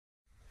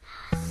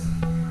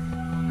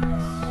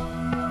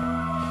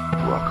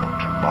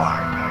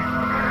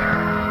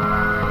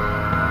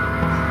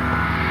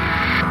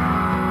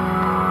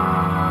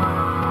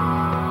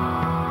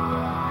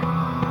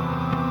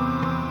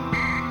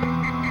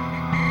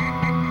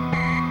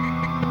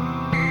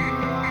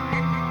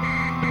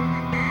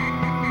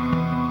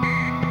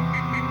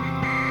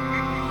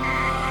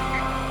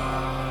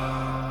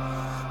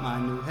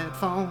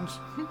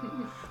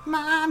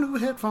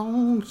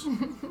headphones.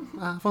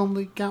 I've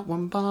only got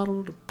one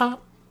bottle to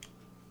pop.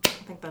 I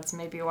think that's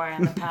maybe why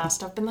in the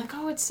past I've been like,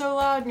 oh, it's so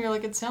loud, and you're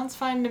like, it sounds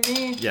fine to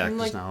me. Yeah, and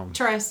like, now...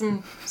 try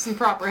some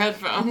proper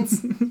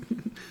headphones.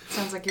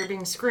 Sounds like you're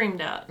being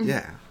screamed at.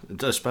 Yeah,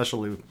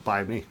 especially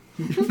by me.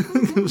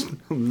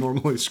 I'm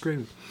normally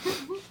screaming.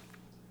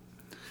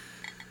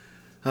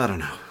 I don't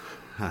know.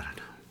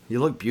 You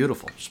look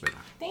beautiful,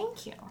 sweetheart.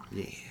 Thank you.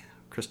 Yeah.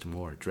 Kristen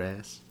wore a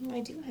dress. I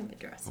do have a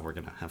dress. We're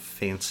going to have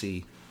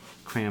fancy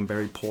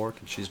cranberry pork,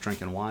 and she's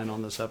drinking wine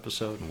on this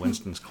episode, and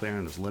Winston's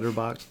clearing his litter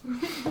box.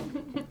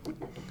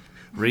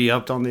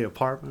 Re-upped on the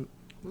apartment.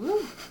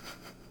 Woo.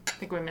 I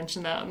think we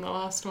mentioned that in the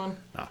last one.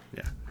 Oh,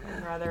 yeah.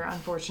 Rather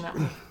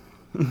unfortunately.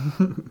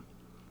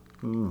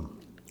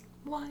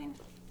 Wine.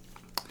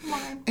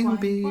 I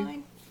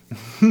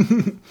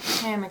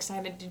am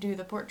excited to do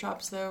the pork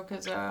chops, though,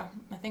 because I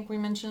think we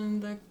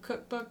mentioned the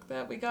cookbook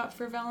that we got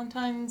for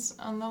Valentine's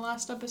on the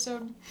last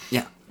episode.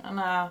 Yeah.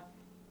 And,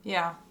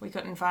 we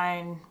couldn't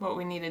find what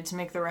we needed to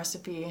make the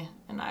recipe,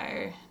 and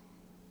I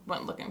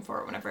went looking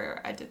for it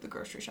whenever I did the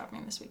grocery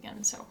shopping this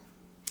weekend, so...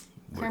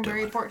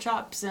 Cranberry pork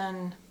chops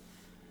and...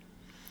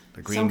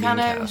 The green bean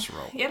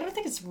casserole. Yeah, I don't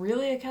think it's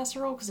really a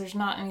casserole, because there's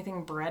not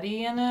anything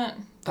bready in it.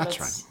 That's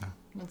right.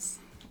 It's...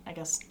 I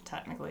guess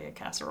technically a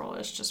casserole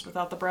is just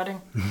without the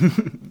breading.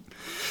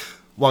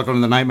 Welcome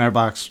to the Nightmare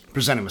Box,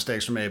 presenting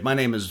Mistakes Were Made. My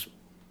name is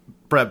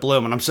Brett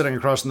Bloom, and I'm sitting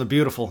across from the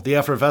beautiful, the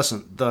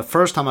effervescent, the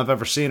first time I've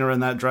ever seen her in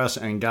that dress,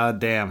 and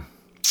goddamn,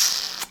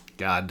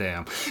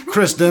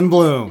 Kristen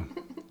Bloom.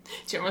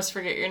 Did you almost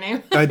forget your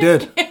name? I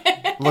did.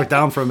 Looked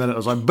down for a minute. I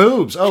was like,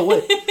 Boobs. Oh,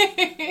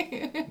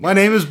 wait. My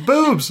name is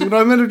Boobs, and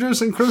I'm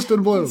introducing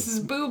Kristen Bloom. This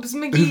is Boobs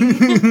McGee.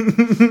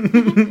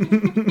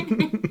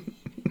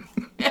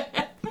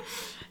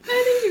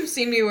 I think you've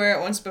seen me wear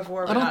it once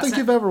before. But I don't think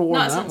you've ever worn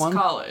that one. Not since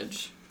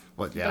college.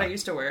 What? Yeah. But I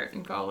used to wear it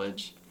in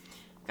college.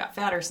 Got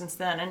fatter since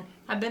then, and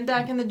I've been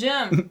back in the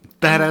gym.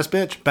 Badass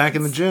bitch, back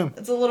in the gym.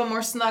 It's a little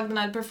more snug than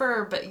I'd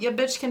prefer, but your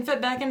bitch can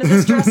fit back into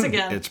this dress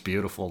again. It's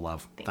beautiful,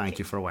 love. Thank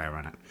you for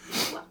wearing it.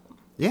 Well,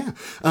 yeah.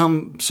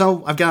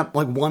 So I've got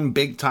like one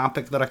big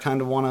topic that I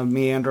kind of want to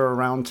meander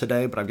around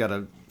today, but I've got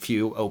a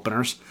few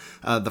openers.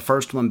 The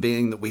first one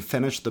being that we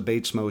finished the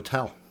Bates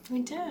Motel.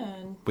 we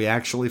did. We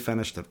actually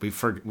finished it.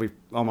 We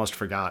almost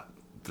forgot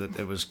that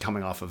it was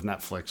coming off of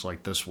Netflix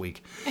like this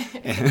week.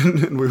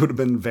 And we would have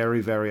been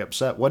very, very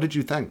upset. What did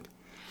you think?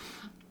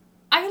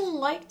 I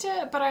liked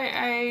it, but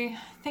I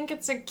think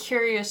it's a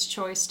curious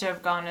choice to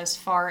have gone as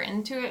far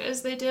into it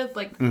as they did.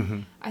 Like,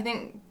 I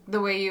think the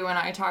way you and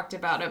I talked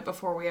about it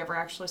before we ever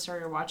actually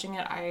started watching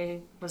it, I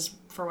was,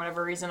 for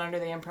whatever reason, under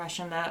the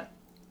impression that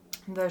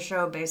the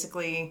show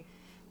basically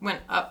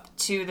went up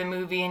to the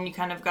movie and you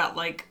kind of got,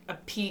 like, a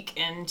peek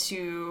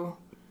into...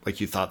 Like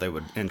you thought they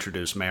would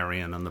introduce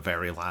Marion in the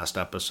very last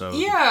episode.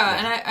 Yeah.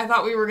 And I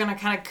thought we were going to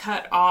kind of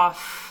cut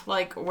off,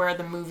 like, where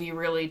the movie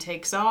really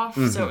takes off.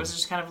 So it was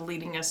just kind of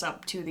leading us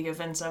up to the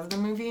events of the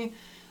movie.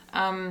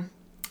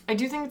 I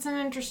do think it's an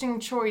interesting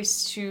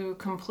choice to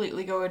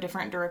completely go a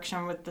different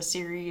direction with the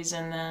series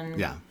and then...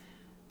 Yeah.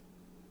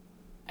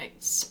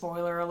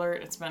 Spoiler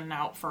alert, it's been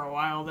out for a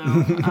while,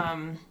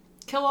 though.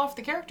 Kill off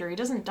the character. He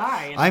doesn't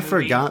die in the movie.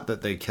 Forgot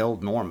that they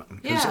killed Norman.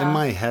 Because Yeah. in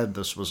my head,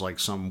 this was like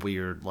some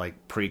weird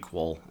like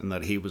prequel and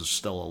that he was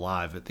still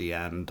alive at the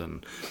end.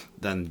 And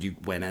then you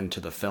went into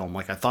the film.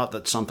 Like I thought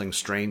that something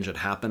strange had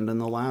happened in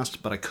the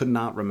last, but I could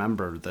not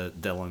remember that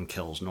Dylan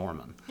kills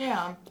Norman.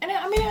 Yeah. And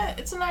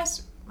it's a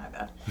nice... My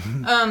bad.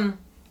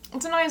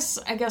 It's a nice,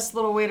 I guess,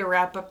 little way to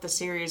wrap up the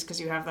series because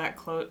you have that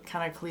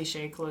kind of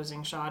cliche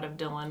closing shot of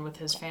Dylan with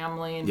his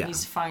family and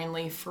he's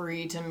finally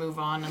free to move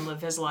on and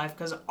live his life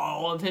because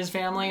all of his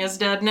family is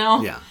dead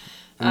now. Yeah.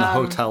 And the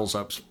hotel's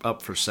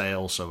up for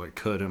sale, so it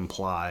could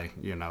imply,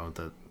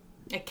 that...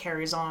 It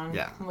carries on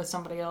Yeah. with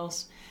somebody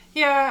else.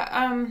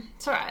 Yeah,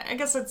 so I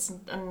guess it's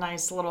a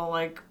nice little,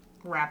 like,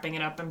 wrapping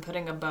it up and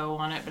putting a bow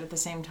on it, but at the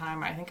same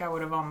time, I think I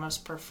would have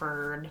almost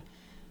preferred...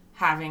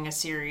 having a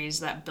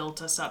series that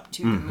built us up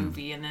to the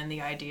movie, and then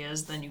the idea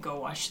is then you go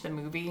watch the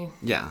movie.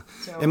 Yeah.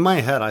 So, in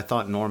my head, I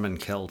thought Norman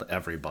killed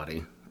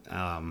everybody,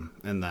 and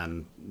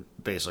then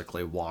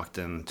basically walked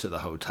into the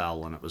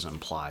hotel, and it was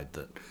implied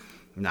that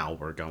now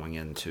we're going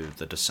into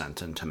the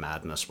descent into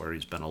madness where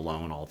he's been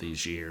alone all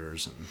these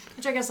years.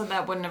 which I guess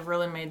that wouldn't have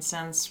really made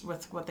sense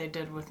with what they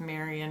did with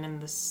Marion in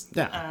this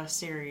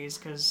series,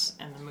 because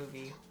in the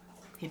movie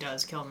he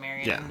does kill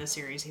Marion. Yeah. In the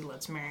series he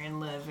lets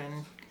Marion live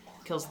and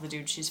kills the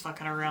dude she's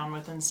fucking around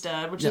with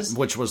instead,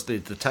 which was the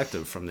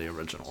detective from the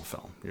original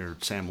film, your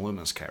Sam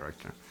Loomis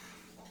character.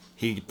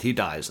 He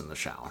dies in the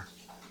shower.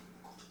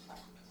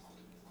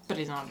 But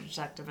he's not a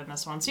detective in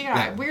this one. So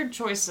yeah, weird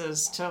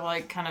choices to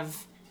like kind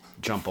of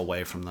jump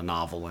away from the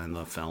novel and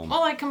the film. Well,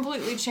 like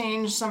completely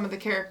change some of the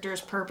characters'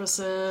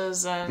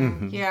 purposes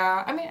and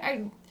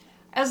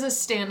as a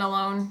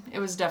standalone, it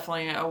was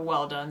definitely a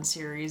well-done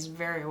series.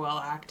 Very well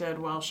acted,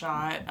 well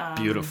shot.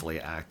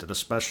 Beautifully acted,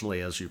 especially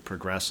as you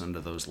progress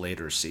into those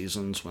later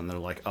seasons when they're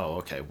like, oh,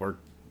 okay, we're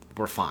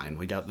fine.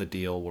 We got the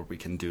deal where we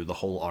can do the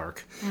whole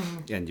arc.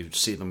 And you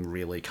see them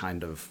really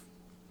kind of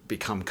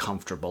become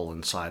comfortable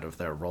inside of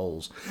their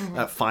roles.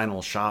 That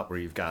final shot where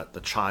you've got the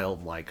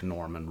childlike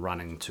Norman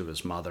running to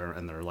his mother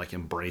and they're like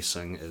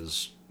embracing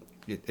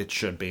it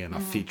should be in a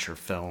feature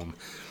film.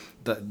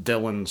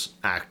 Dylan's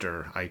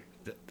actor,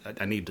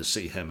 I need to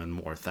see him in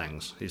more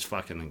things. He's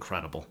fucking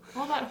incredible.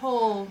 Well, that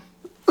whole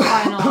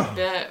final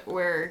bit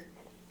where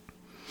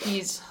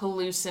he's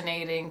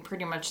hallucinating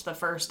pretty much the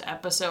first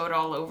episode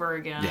all over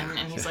again,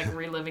 and he's like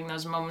reliving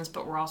those moments,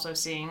 but we're also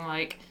seeing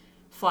like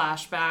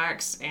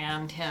flashbacks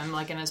and him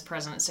like in his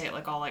present state,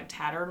 like all like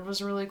tattered,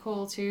 was really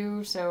cool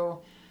too.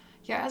 So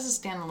yeah, as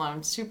a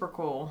standalone, super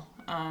cool.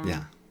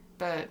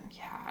 But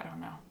yeah, I don't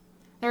know.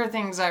 There are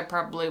things I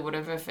probably would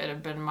have, if it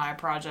had been my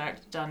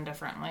project, done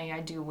differently.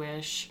 I do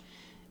wish,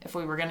 if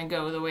we were going to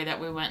go the way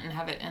that we went and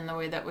have it in the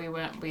way that we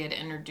went, we had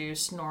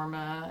introduced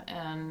Norma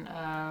and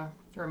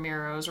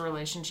Ramiro's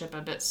relationship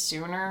a bit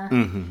sooner.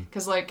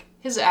 Because, like,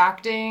 his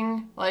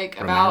acting, like,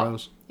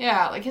 Ramiro's?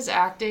 like, his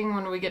acting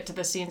when we get to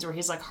the scenes where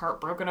he's, like,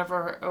 heartbroken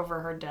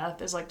over her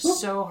death is, like,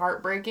 so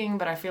heartbreaking,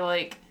 but I feel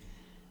like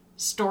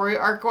story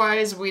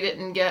arc-wise, we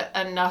didn't get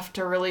enough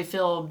to really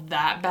feel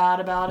that bad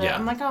about it. Yeah.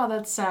 I'm like, oh,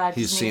 that's sad.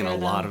 He's seen a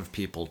lot of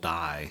people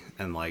die,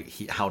 and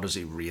like, how does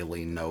he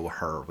really know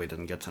her? We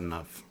didn't get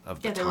enough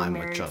of the time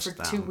with just them. They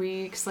were married for 2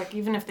 weeks. Like,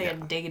 even if they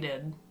had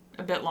dated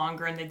a bit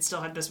longer and they'd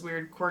still had this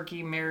weird,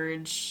 quirky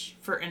marriage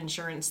for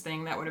insurance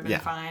thing, that would have been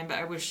fine. But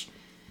I wish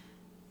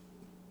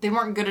they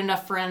weren't good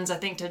enough friends, I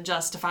think, to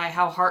justify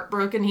how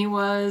heartbroken he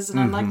was. And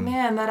I'm like,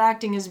 man, that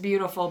acting is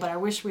beautiful, but I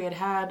wish we had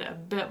had a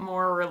bit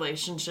more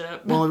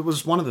relationship. Well, it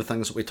was one of the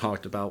things that we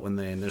talked about when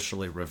they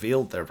initially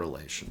revealed their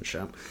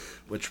relationship,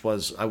 which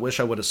was, I wish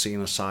I would have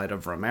seen a side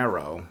of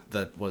Ramiro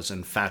that was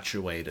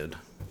infatuated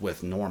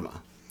with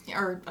Norma.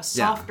 Or a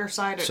softer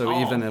side at all.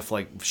 So even if,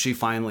 like, she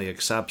finally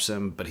accepts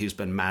him, but he's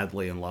been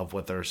madly in love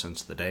with her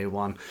since the day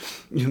one,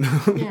 you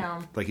know?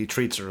 Yeah. Like, he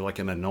treats her like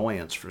an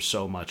annoyance for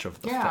so much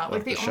of the show. Yeah,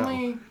 like,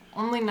 the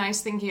only nice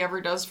thing he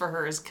ever does for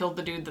her is kill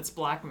the dude that's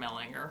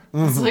blackmailing her.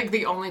 It's, like,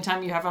 the only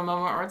time you have a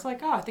moment where it's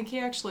like, oh, I think he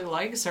actually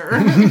likes her.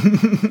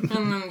 And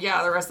then,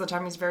 yeah, the rest of the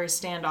time he's very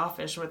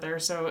standoffish with her,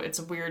 so it's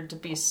weird to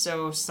be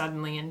so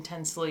suddenly,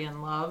 intensely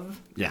in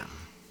love. Yeah.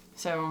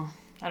 So,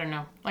 I don't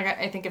know. Like,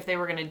 I think if they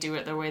were going to do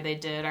it the way they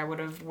did, I would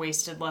have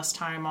wasted less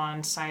time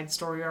on side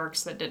story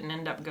arcs that didn't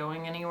end up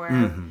going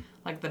anywhere.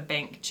 Like the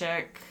bank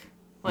chick.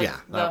 Like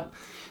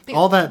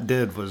all that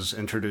did was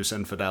introduce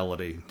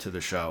infidelity to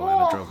the show,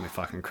 and it drove me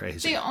fucking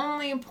crazy. The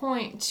only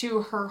point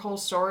to her whole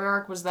story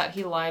arc was that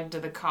he lied to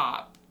the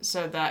cop,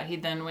 so that he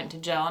then went to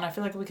jail. And I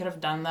feel like we could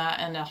have done that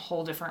in a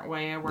whole different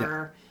way,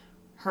 where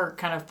her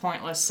kind of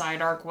pointless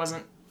side arc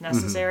wasn't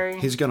necessary.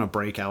 He's gonna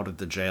break out of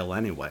the jail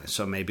anyway,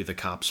 so maybe the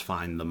cops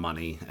find the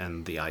money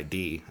and the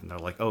ID, and they're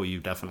like, oh, you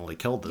definitely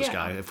killed this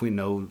guy. If we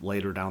know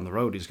later down the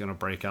road he's gonna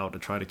break out to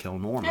try to kill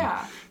Norman.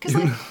 Yeah, because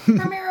like,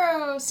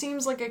 Ramiro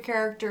seems like a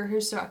character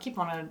who's so... I keep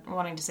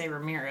wanting to say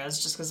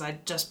Ramirez, just because I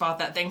just bought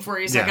that thing for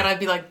you, so I'd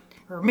be like,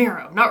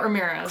 Ramiro, not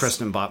Ramirez.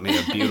 Kristen bought me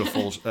a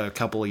beautiful, a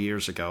couple of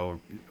years ago,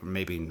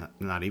 maybe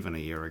not even a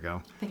year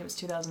ago. I think it was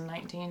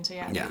 2019, so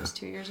I think it was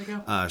 2 years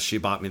ago. She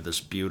bought me this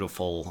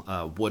beautiful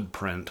wood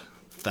print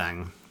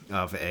thing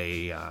of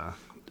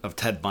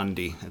Ted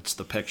Bundy. It's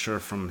the picture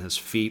from his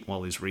feet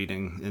while he's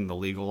reading in the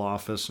legal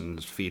office, and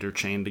his feet are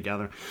chained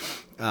together.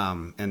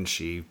 And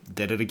she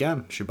did it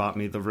again. She bought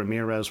me the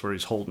Ramirez where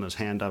he's holding his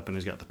hand up and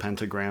he's got the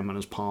pentagram in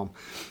his palm.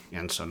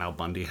 And so now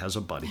Bundy has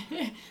a buddy.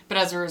 But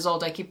as a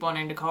result, I keep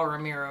wanting to call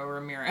Ramiro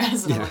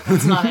Ramirez. And I'm like,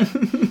 that's not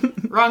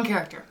it. Wrong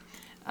character.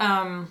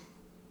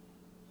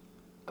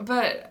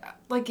 But,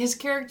 like, his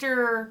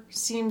character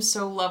seems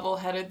so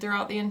level-headed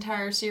throughout the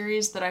entire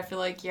series that I feel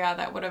like, yeah,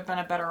 that would have been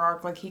a better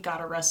arc. Like, he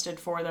got arrested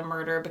for the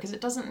murder, because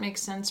it doesn't make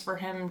sense for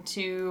him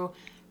to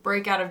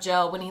break out of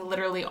jail when he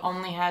literally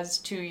only has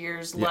 2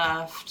 years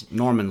left.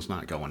 Norman's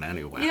not going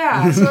anywhere.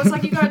 Yeah, so it's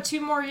like you got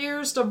 2 more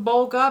years to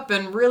bulk up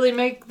and really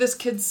make this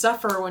kid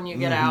suffer when you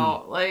get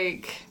out.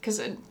 Like, because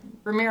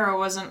Ramiro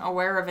wasn't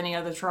aware of any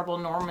other trouble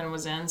Norman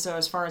was in, so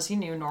as far as he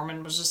knew,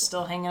 Norman was just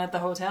still hanging at the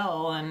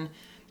hotel, and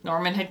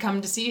Norman had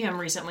come to see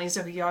him recently,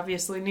 so he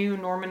obviously knew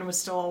Norman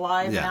was still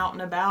alive and out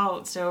and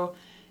about. So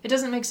it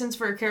doesn't make sense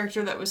for a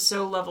character that was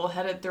so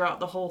level-headed throughout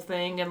the whole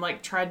thing and,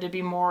 like, tried to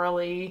be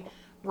morally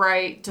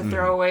right to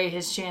throw away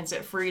his chance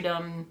at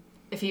freedom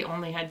if he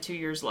only had 2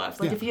 years left.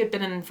 Like, if he had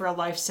been in for a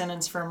life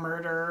sentence for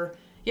murder,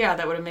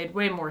 that would have made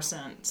way more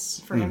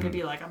sense for him to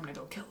be like, I'm gonna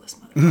go kill this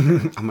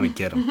motherfucker. I'm gonna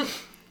get him.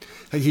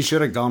 He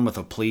should have gone with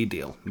a plea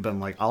deal.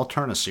 Been like, I'll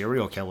turn a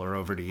serial killer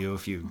over to you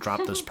if you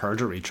drop this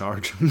perjury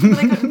charge. But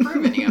they couldn't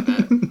prove any of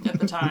it at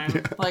the time.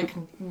 Yeah. Like,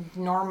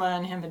 Norma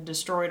and him had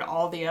destroyed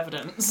all the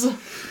evidence.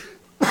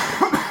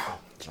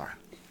 Sorry.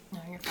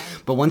 No, you're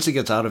fine. But once he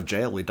gets out of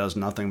jail, he does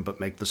nothing but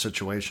make the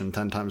situation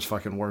 10 times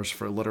fucking worse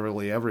for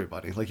literally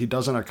everybody. Like, he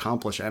doesn't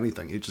accomplish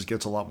anything. He just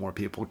gets a lot more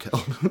people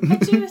killed. I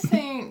do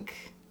think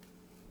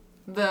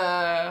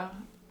the,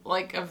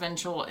 like,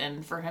 eventual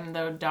end for him,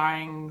 though,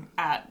 dying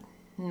at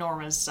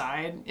Norma's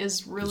side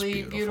is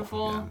really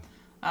beautiful.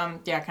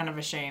 Yeah, kind of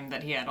a shame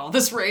that he had all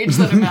this rage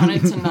that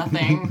amounted to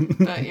nothing.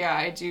 But yeah,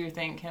 I do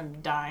think him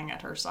dying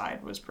at her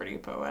side was pretty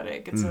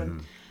poetic. It's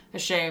a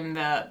shame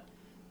that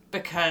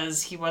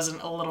because he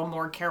wasn't a little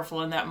more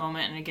careful in that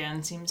moment, and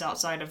again, seems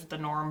outside of the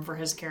norm for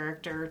his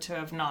character to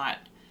have not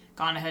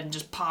gone ahead and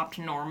just popped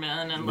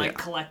Norman and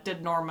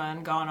collected Norma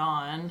and gone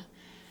on.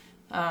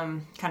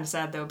 Kind of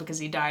sad though, because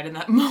he died in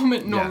that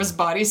moment. Norma's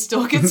body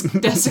still gets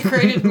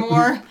desecrated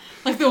more.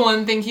 Like the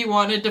one thing he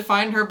wanted to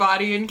find her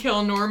body and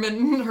kill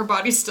Norman, her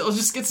body still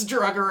just gets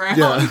drug around.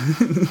 Yeah.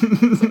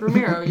 It's like,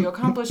 Ramiro, you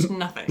accomplished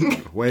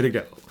nothing. Way to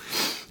go.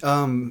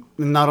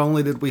 Not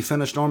only did we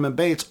finish Norman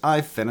Bates,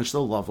 I finished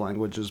the Love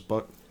Languages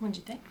book. What'd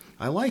you think?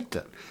 I liked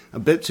it. A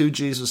bit too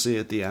Jesus-y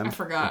at the end. I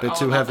forgot. A bit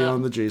too heavy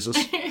on the Jesus.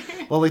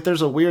 Well, like,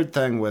 there's a weird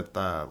thing with,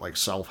 like,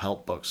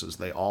 self-help books is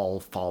they all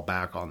fall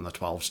back on the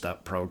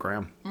 12-step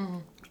program. Mm-hmm.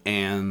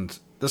 And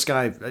this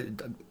guy,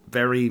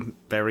 very,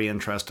 very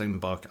interesting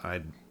book.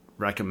 I'd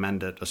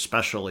recommend it,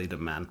 especially to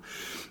men,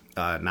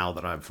 now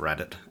that I've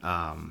read it.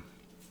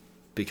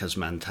 Because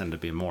men tend to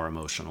be more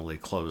emotionally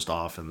closed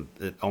off, and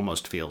it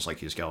almost feels like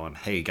he's going,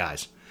 hey,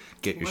 guys,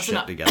 get your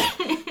shit together.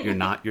 You're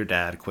not your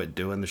dad. Quit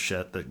doing the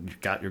shit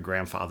that got your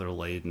grandfather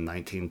laid in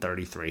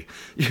 1933.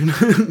 You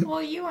know?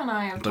 Well, you and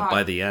I have But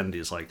by the end,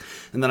 he's like...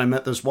 And then I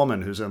met this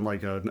woman who's in,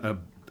 like, a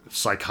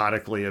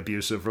psychotically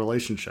abusive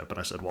relationship. And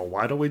I said, well,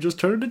 why don't we just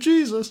turn to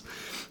Jesus?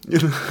 You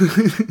know?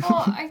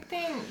 Well, I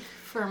think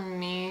for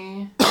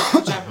me,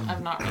 which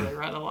I've not really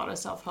read a lot of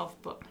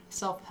self-help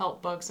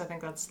books. I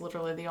think that's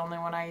literally the only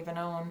one I even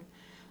own.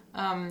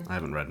 I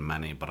haven't read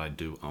many, but I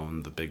do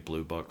own the Big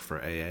Blue book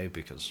for AA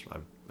because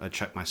I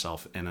check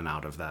myself in and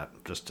out of that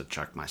just to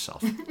check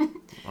myself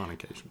on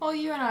occasion. Well,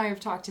 you and I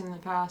have talked in the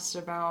past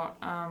about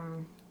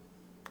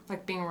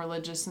like being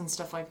religious and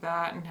stuff like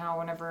that, and how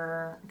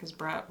whenever, because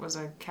Brett was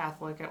a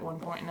Catholic at one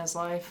point in his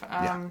life,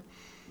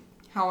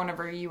 how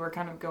whenever you were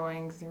kind of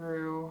going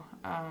through,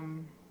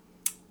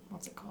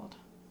 what's it called?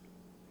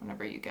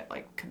 Whenever you get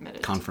like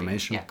committed.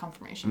 Confirmation.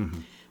 Confirmation.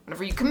 Mm-hmm.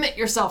 Whenever you commit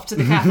yourself to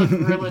the Catholic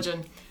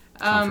religion.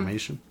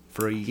 Confirmation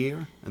for a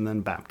year and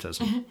then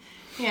baptism.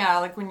 Yeah,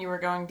 like when you were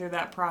going through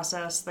that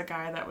process, the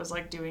guy that was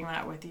like doing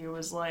that with you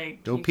was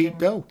like, go Pete,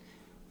 go.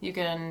 You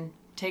can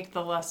take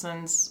the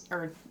lessons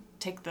or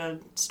take the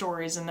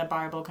stories in the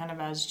Bible kind of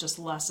as just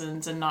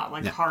lessons and not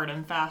like hard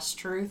and fast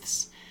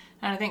truths.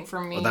 And I think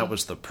for me... Well, that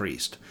was the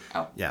priest.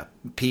 Oh. Yeah,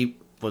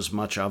 Pete was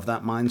much of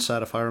that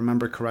mindset, if I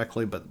remember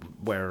correctly, but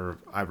where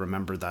I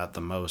remember that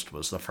the most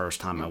was the first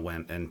time I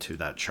went into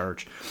that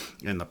church,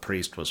 and the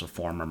priest was a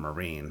former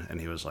Marine, and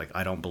he was like,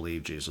 I don't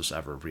believe Jesus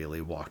ever really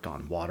walked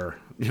on water.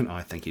 You know,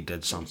 I think he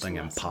did something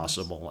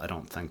impossible. I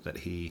don't think that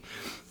he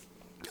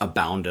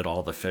abounded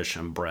all the fish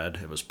and bread.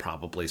 It was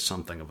probably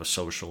something of a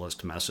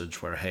socialist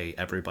message where, hey,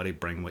 everybody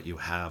bring what you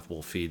have,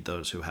 we'll feed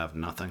those who have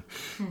nothing,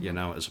 you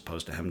know, as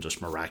opposed to him just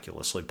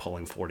miraculously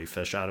pulling 40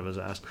 fish out of his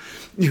ass,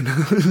 you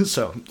know.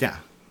 So, yeah.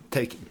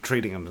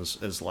 Treating them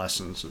as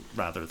lessons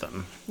rather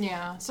than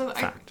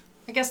fact.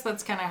 I guess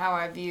that's kind of how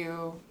I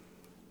view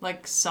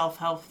like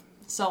self-help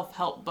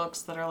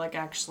books that are like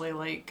actually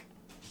like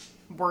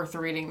worth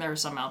reading. There are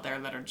some out there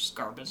that are just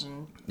garbage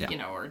and you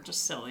know, or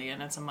just silly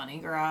and it's a money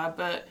grab,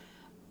 but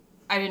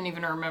I didn't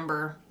even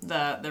remember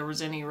that there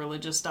was any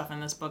religious stuff in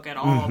this book at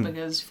all,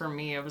 because for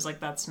me it was like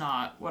that's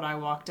not what I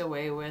walked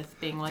away with,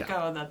 being like,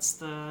 oh, that's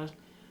the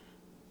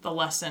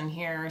lesson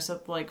here.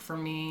 So like for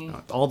me,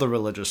 all the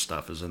religious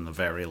stuff is in the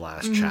very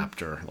last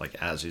chapter, like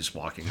as he's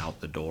walking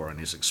out the door and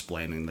he's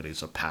explaining that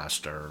he's a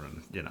pastor,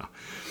 and you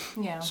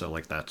know, so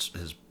like that's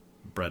his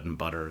bread and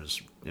butter is,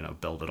 you know,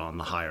 build it on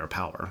the higher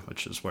power,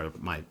 which is where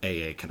my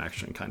AA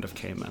connection kind of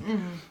came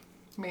in.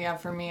 But yeah,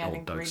 for me, I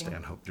think Doug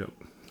Stanhope joke.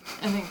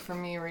 I think for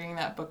me reading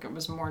that book, it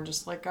was more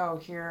just like, oh,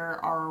 here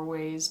are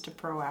ways to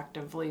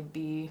proactively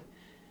be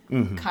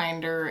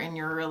kinder in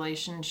your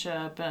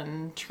relationship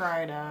and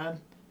try to...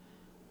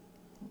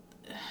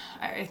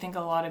 I think a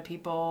lot of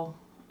people,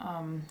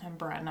 and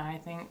Brett and I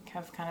think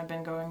have kind of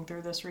been going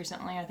through this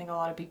recently. I think a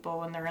lot of people,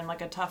 when they're in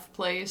like a tough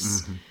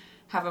place,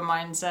 have a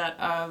mindset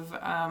of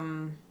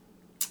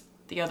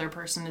the other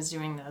person is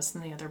doing this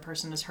and the other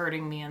person is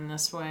hurting me in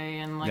this way.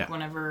 And like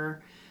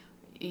whenever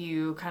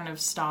you kind of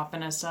stop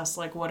and assess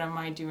like, what am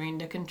I doing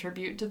to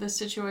contribute to this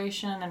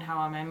situation, and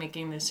how am I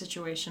making this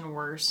situation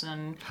worse,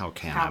 and how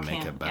can I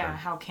make it better? Yeah,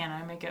 how can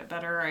I make it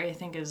better? I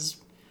think is,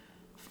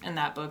 in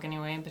that book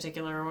anyway, in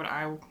particular, what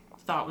I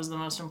thought was the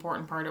most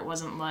important part. It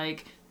wasn't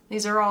like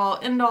these are all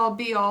end all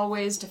be all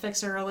ways to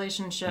fix a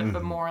relationship,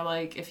 but more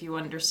like, if you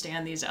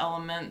understand these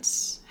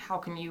elements, how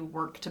can you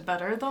work to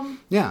better them?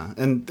 Yeah,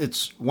 and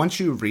it's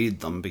once you read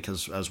them,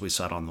 because as we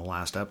said on the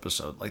last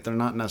episode, like they're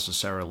not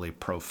necessarily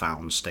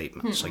profound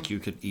statements. Like you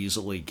could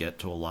easily get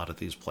to a lot of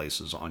these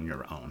places on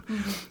your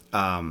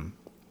own.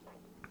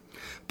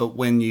 But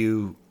when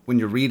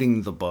you're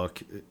reading the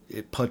book,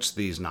 it puts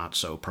these not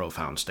so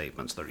profound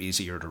statements. They're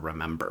easier to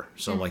remember.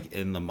 So like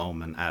in the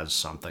moment as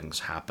something's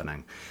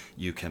happening,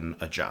 you can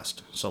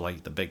adjust. So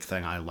like the big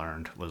thing I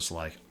learned was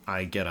like,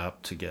 I get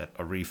up to get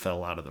a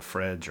refill out of the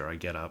fridge, or I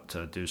get up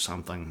to do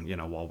something, you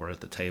know, while we're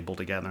at the table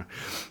together.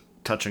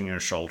 touching your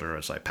shoulder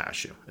as I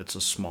pass you. It's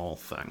a small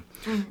thing.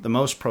 The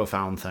most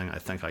profound thing I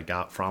think I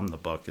got from the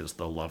book is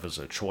the love is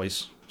a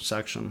choice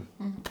section.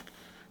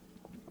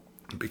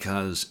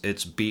 Because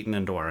it's beaten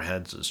into our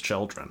heads as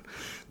children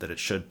that it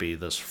should be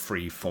this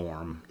free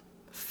form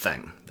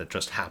thing that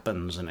just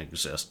happens and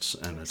exists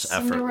and it's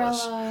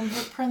effortless. Cinderella and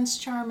her Prince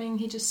Charming,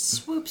 he just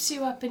swoops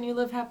you up and you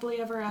live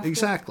happily ever after.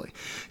 Exactly.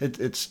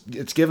 It's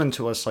given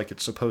to us like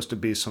it's supposed to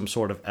be some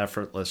sort of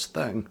effortless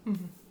thing.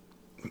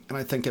 And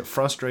I think it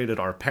frustrated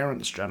our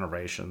parents'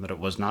 generation that it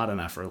was not an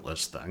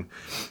effortless thing.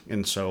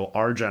 And so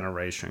our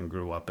generation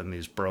grew up in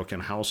these broken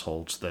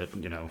households that,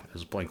 you know,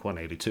 as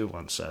Blink-182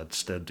 once said,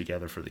 stood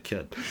together for the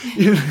kid.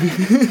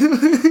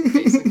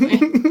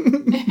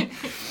 Basically.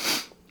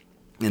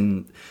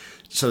 And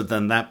so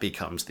then that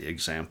becomes the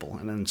example.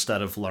 And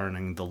instead of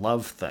learning the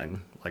love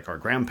thing, like our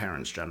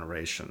grandparents'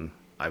 generation,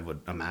 I would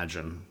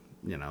imagine,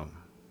 you know,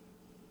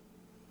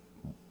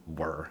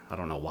 were. I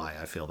don't know why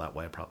I feel that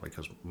way, probably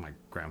because my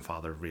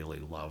grandfather really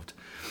loved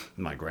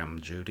my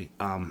grandma Judy.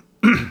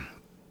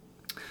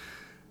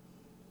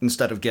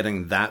 Instead of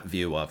getting that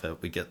view of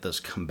it, we get this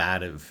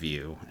combative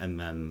view, and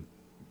then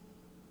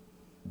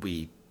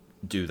we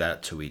do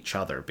that to each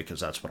other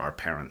because that's what our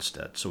parents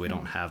did. So we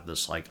don't have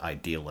this like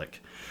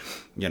idyllic,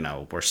 you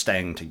know, we're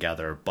staying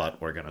together, but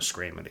we're going to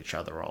scream at each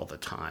other all the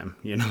time.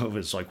 You know,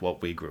 it's like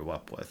what we grew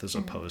up with, as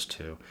opposed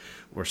to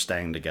we're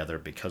staying together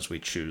because we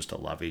choose to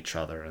love each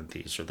other, and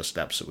these are the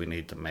steps that we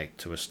need to make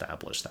to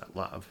establish that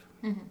love.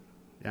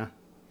 Yeah.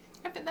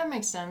 That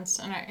makes sense.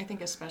 And I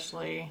think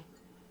especially,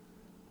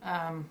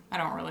 I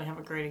don't really have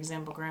a great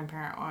example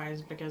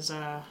grandparent-wise because,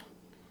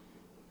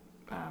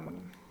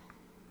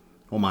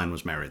 well, mine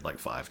was married like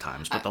 5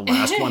 times, but the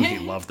last one, he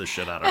loved the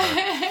shit out of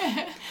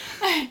her.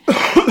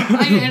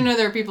 I know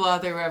there are people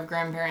out there who have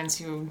grandparents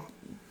who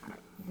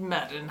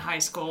met in high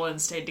school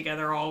and stayed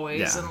together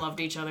always and loved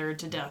each other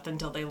to death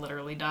until they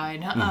literally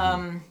died.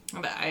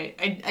 But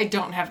I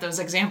don't have those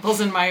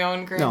examples in my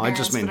own grandparents. No, I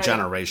just mean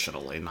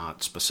generationally,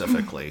 not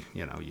specifically,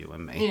 you know, you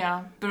and me.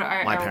 Yeah, but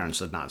my parents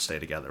did not stay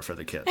together for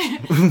the kids.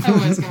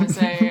 I was going to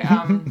say,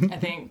 I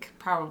think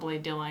probably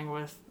dealing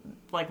with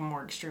like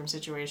more extreme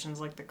situations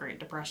like the Great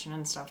Depression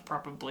and stuff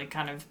probably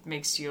kind of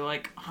makes you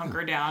like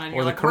hunker down and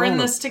you're like, we're in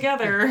this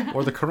together.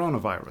 Or the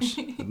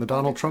coronavirus and the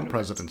Donald Trump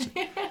presidency.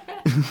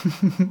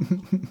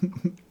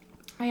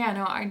 Yeah,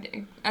 no,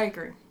 I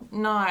agree.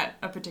 Not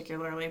a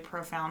particularly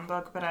profound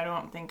book, but I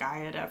don't think I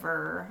had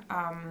ever,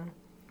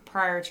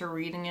 prior to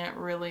reading it,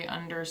 really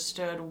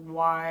understood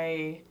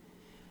why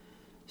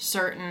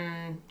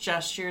certain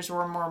gestures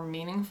were more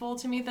meaningful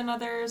to me than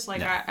others.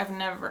 Like, I've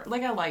never...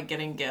 Like, I like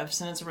getting gifts,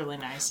 and it's really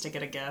nice to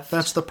get a gift.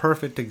 That's the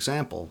perfect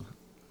example.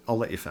 I'll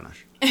let you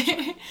finish.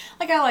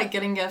 Like, I like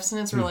getting gifts, and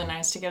it's really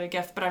nice to get a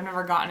gift, but I've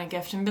never gotten a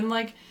gift and been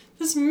like,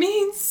 this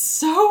means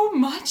so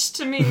much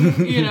to me.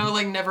 You know,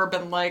 like, never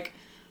been, like,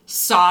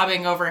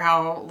 sobbing over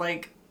how,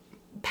 like,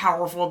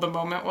 powerful the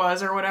moment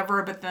was or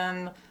whatever, but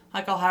then,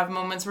 like, I'll have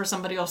moments where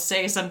somebody will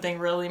say something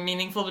really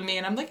meaningful to me,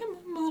 and I'm like,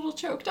 I'm a little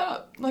choked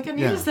up. Like, I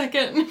need a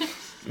second.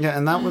 Yeah,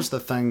 and that was the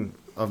thing.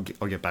 I'll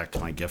get back to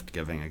my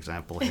gift-giving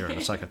example here in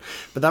a second.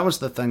 But that was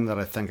the thing that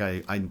I think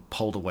I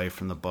pulled away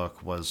from the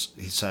book was,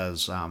 he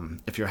says,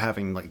 if you're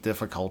having like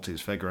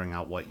difficulties figuring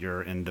out what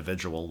your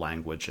individual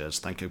language is,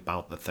 think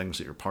about the things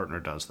that your partner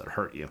does that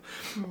hurt you.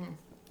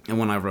 And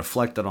when I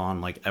reflected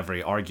on like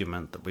every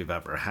argument that we've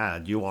ever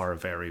had, you are a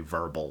very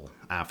verbal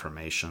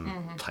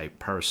affirmation type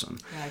person.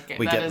 Yeah,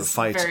 we get in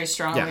fights. Very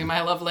strongly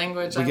my love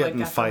language. We get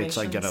in fights.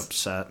 I get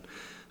upset.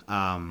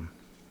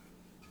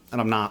 And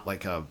I'm not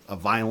like a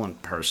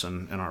violent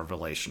person in our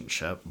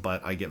relationship,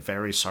 but I get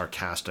very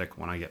sarcastic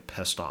when I get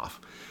pissed off.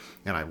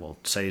 And I will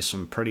say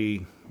some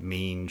pretty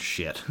mean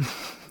shit.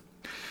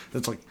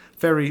 It's like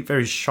very,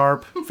 very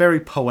sharp, very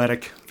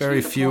poetic,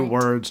 very few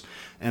words.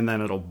 And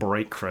then it'll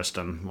break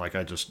Kristen like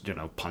I just, you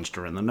know, punched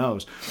her in the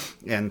nose.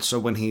 And so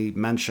when he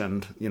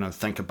mentioned, you know,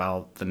 think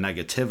about the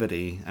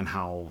negativity and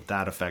how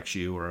that affects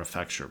you or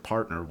affects your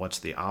partner, what's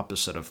the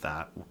opposite of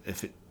that?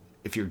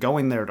 If you're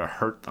going there to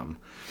hurt them,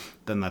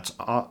 then that's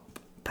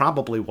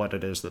probably what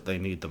it is that they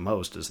need the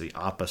most is the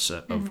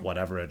opposite of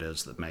whatever it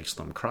is that makes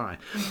them cry.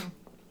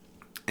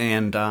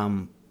 And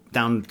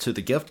down to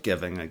the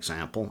gift-giving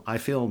example, I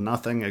feel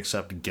nothing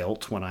except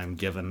guilt when I'm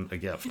given a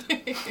gift.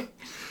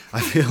 I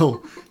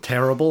feel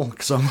terrible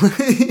because I'm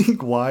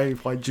like,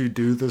 why'd you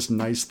do this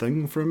nice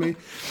thing for me?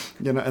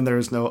 You know, and there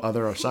is no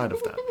other side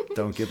of that.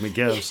 Don't give me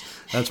gifts.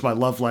 That's my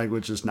love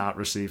language, is not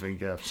receiving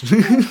gifts.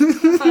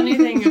 The funny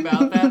thing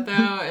about that,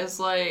 though, is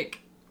like,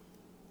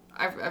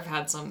 I've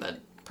had some that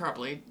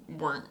probably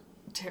weren't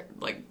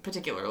like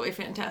particularly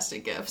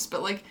fantastic gifts,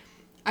 but like,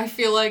 I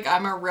feel like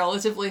I'm a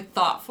relatively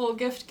thoughtful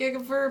gift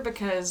giver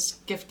because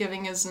gift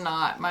giving is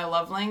not my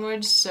love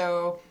language.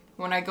 So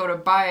when I go to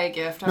buy a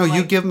gift, I'm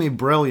you give me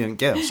brilliant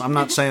gifts. I'm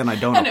not saying I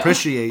don't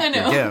appreciate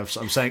your gifts.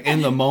 I'm saying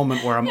in the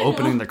moment where I'm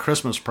opening the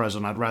Christmas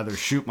present, I'd rather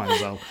shoot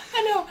myself.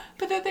 I know,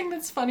 but the thing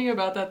that's funny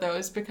about that though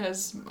is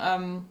because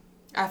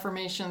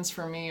affirmations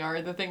for me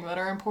are the thing that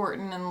are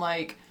important, and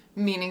like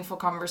meaningful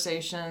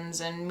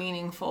conversations and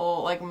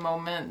meaningful like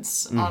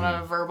moments on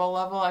a verbal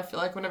level. I feel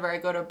like whenever I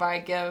go to buy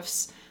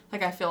gifts,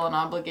 like I feel an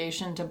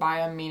obligation to buy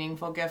a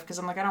meaningful gift because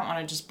I'm like, I don't want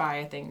to just buy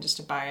a thing just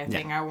to buy a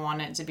thing. I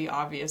want it to be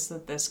obvious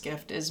that this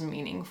gift is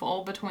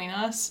meaningful between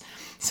us.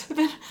 So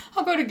then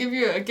I'll go to give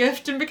you a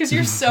gift, and because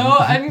you're so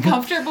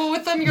uncomfortable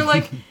with them, you're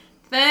like,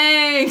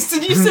 thanks,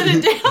 and you sit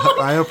it down.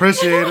 I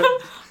appreciate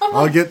it.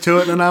 I'll get to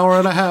it in an hour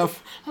and a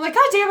half. I'm like,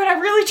 God damn it, I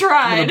really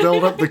tried. I'm going to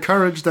build up the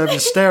courage to have you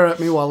stare at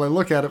me while I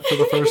look at it for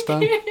the first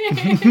time.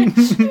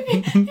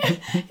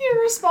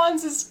 Your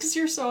response is, because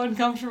you're so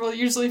uncomfortable,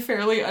 usually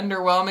fairly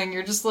underwhelming.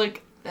 You're just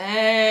like,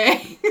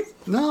 thanks.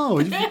 No,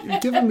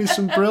 you've given me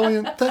some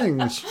brilliant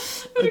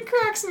things. But it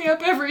cracks me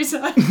up every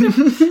time.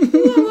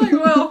 I'm like,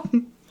 well,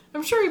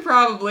 I'm sure he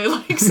probably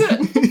likes it.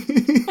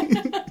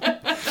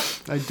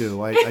 I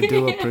do. I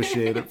do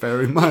appreciate it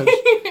very much.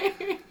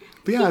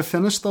 But yeah, I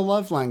finished the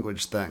love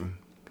language thing.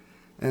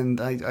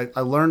 And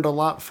I learned a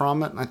lot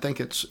from it, and I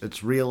think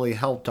it's really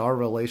helped our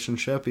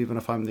relationship, even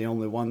if I'm the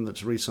only one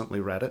that's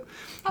recently read it.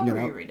 I'll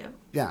reread it.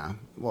 Yeah,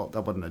 well,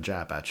 that wasn't a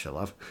jab at you,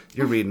 love.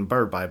 You're reading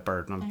Bird by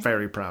Bird, and I'm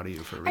very proud of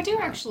you for reading I do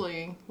that.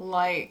 actually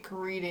like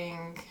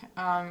reading,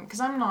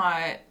 because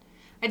I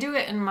do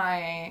it in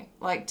my,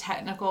 like,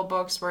 technical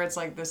books where it's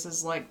like, this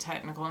is, like,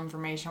 technical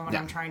information. When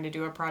I'm trying to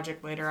do a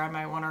project later, I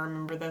might want to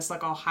remember this.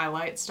 Like, I'll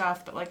highlight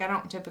stuff, but, like, I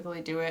don't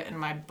typically do it in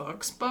my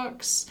books.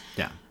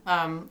 Yeah.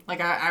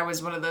 Like, I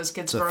was one of those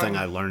kids It's a thing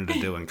I learned to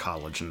do in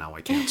college, and now I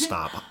can't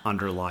stop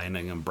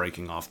underlining and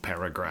breaking off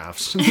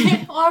paragraphs.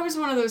 Well, I was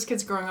one of those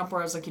kids growing up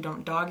where I was like, you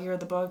don't dog-ear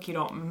the book, you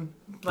don't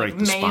break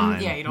the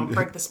spine. Yeah, you don't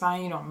break the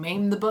spine, you don't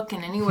maim the book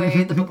in any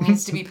way. The book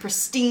needs to be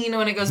pristine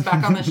when it goes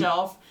back on the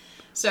shelf.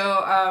 So,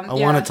 I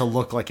want it to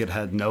look like it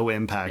had no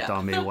impact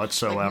on me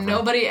whatsoever. Like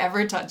nobody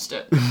ever touched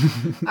it.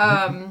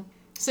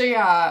 So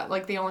yeah,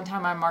 like the only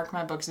time I mark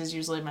my books is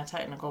usually my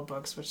technical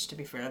books, which to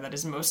be fair, that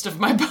is most of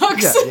my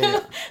books.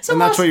 Yeah. So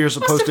and that's what you're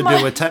supposed to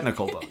do with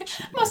technical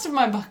books. Most of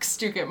my books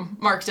do get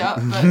marked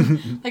up, but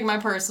like my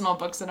personal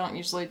books, I don't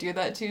usually do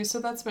that too. So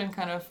that's been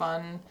kind of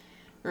fun.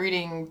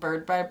 Reading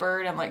Bird by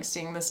Bird and like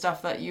seeing the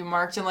stuff that you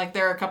marked, and like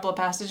there are a couple of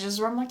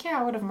passages where I'm like, yeah,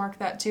 I would have marked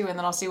that too, and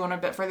then I'll see one a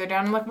bit further down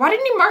and I'm like, why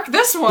didn't you mark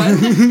this one?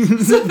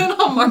 So then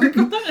I'll mark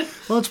one.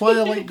 Well, that's why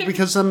I like,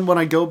 because then when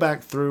I go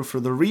back through for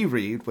the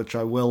reread, which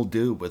I will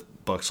do with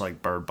books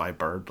like Bird by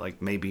Bird,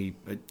 like maybe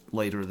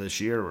later this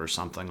year or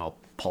something, I'll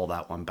pull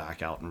that one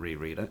back out and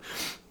reread it.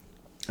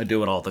 I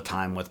do it all the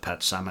time with Pet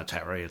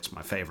Sematary. It's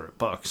my favorite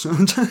book.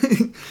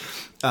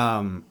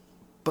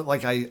 But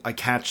like I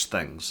catch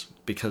things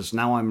because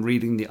now I'm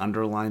reading the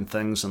underlined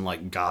things in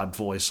like God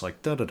voice,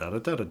 like da da da da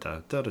da da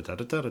da da da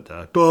da da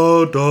da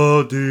da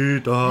da dee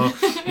da.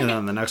 You know,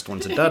 and the next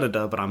one's a da da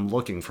da, but I'm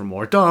looking for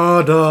more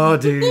da da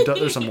dee da.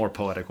 There's a more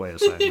poetic way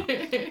of saying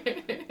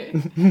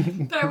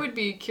that. But I would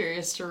be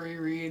curious to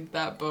reread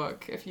that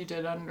book if you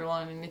did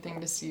underline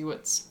anything to see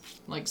what's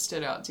like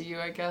stood out to you,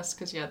 I guess.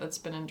 Because yeah, that's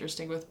been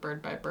interesting with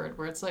Bird by Bird,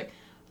 where it's like,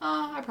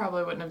 oh, I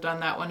probably wouldn't have done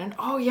that one. And,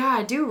 oh, yeah,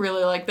 I do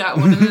really like that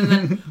one. And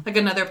then, like,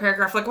 another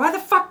paragraph, like, why the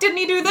fuck didn't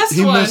he do this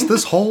one? He missed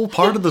this whole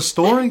part of the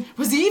story?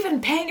 Was he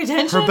even paying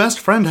attention? Her best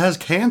friend has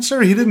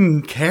cancer? He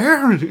didn't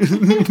care? So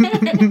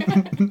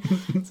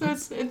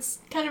it's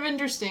kind of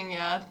interesting,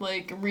 yeah,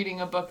 like,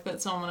 reading a book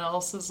that someone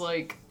else has,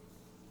 like,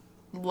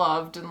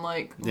 loved and,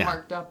 like,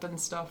 marked up and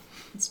stuff.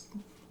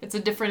 It's a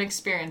different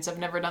experience. I've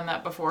never done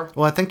that before.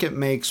 Well, I think it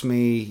makes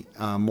me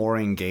a more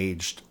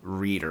engaged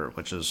reader,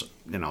 which is,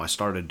 you know, I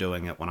started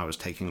doing it when I was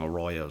taking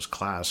Arroyo's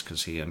class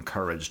because he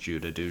encouraged you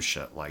to do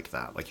shit like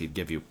that. Like, he'd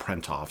give you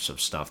print-offs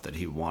of stuff that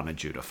he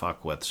wanted you to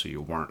fuck with so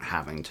you weren't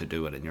having to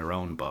do it in your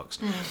own books.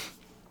 Yeah,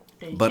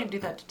 you can't do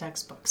that to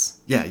textbooks.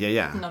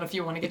 Yeah. Not if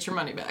you want to get your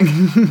money back.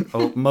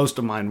 Oh, most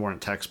of mine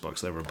weren't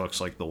textbooks. They were books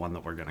like the one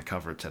that we're going to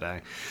cover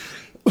today.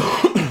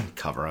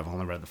 I've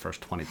only read the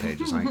first 20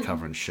 pages. I ain't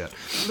covering shit.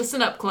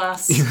 Listen up,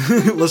 class.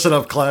 Listen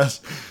up, class.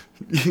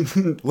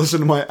 Listen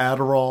to my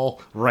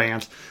Adderall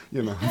rant,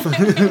 you know,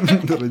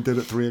 that I did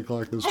at 3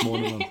 o'clock this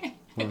morning.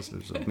 There's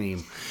a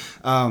meme.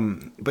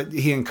 But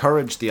he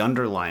encouraged the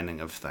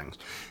underlining of things.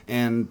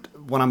 And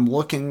when I'm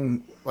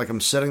looking, like I'm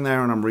sitting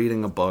there and I'm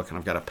reading a book and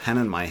I've got a pen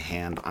in my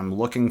hand, I'm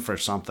looking for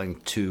something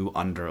to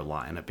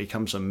underline. It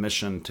becomes a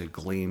mission to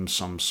glean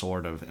some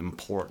sort of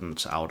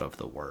importance out of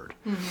the word,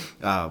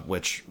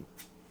 which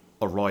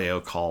Arroyo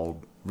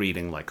called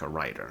reading like a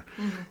writer.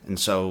 And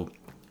so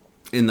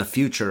in the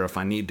future, if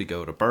I need to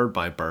go to Bird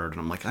by Bird, and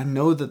I'm like, I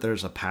know that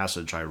there's a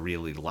passage I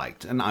really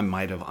liked, and I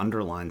might have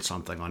underlined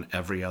something on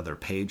every other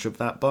page of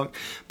that book,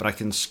 but I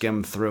can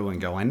skim through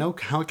and go, I know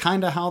how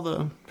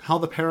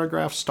the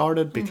paragraph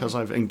started because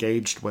I've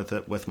engaged with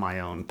it with my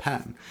own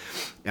pen,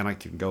 and I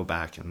can go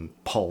back and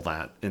pull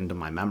that into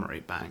my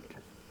memory bank.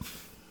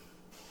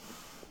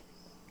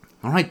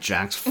 All right,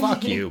 Jax,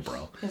 fuck you,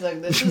 bro. He's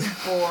like, this is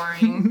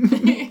boring.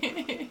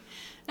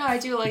 No, I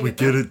do like it. We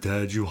get it,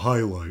 Dad. You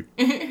highlight.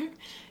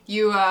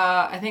 You,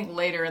 I think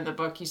later in the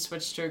book you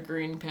switch to a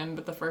green pen,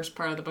 but the first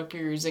part of the book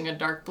you're using a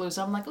dark blue,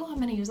 so I'm like, oh, I'm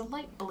going to use a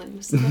light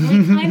blue, so then they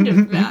kind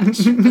of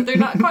match, but they're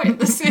not quite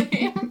the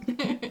same.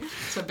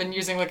 So I've been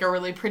using like a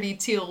really pretty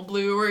teal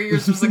blue, where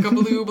yours was like a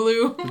blue.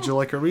 Would you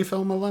like a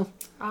refill, Milo?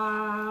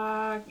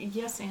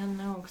 Yes and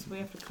no, because we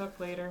have to cook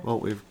later.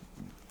 Well,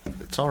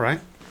 it's all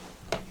right.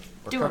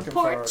 Doing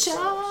pork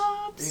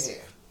chops. Yeah.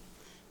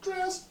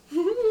 Dress.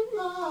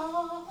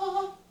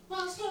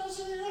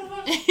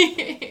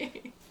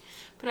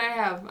 But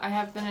I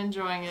have been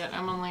enjoying it.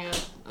 I'm only a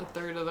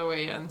third of the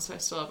way in, so I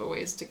still have a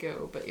ways to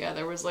go. But yeah,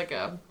 there was like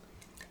a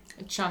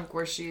chunk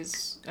where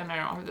she's, and I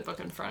don't have the book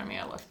in front of me,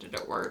 I left it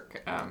at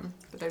work,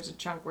 but there's a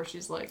chunk where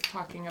she's like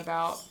talking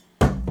about,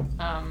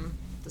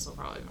 this will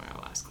probably be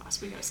my last class,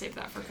 we gotta save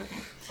that for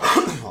cooking.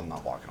 I'm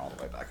not walking all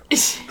the way back.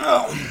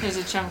 There's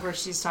a chunk where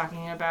she's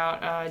talking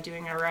about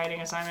doing a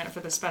writing assignment for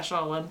the Special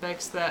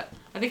Olympics that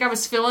I think I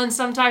was feeling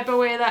some type of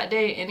way that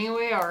day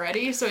anyway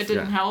already, so it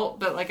didn't help,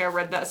 but like I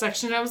read that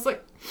section and I was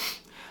like,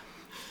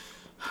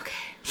 okay.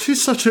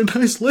 She's such a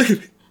nice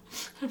lady.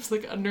 I was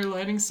like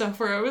underlining stuff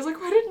where I was like,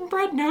 why didn't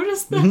Brad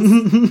notice this?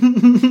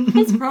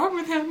 What's wrong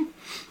with him?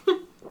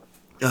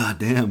 God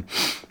damn.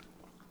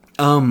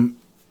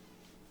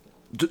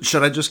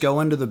 Should I just go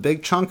into the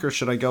big chunk, or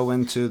should I go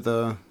into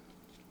the...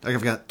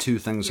 I've got two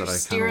things that I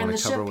kind of want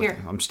to cover with you.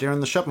 I'm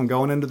steering the ship. I'm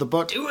going into the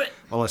book. Do it.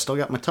 Well, I still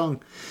got my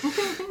tongue.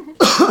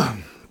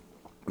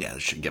 Yeah,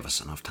 this should give us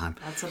enough time.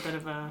 That's a bit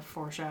of a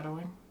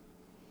foreshadowing.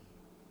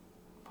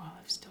 Well,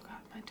 I've still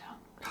got my tongue.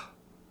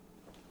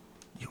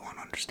 You won't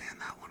understand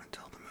that one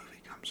until the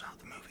movie comes out.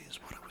 The movie is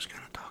what I was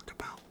going to talk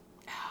about.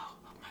 Oh,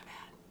 my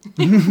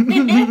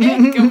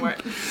bad. Go for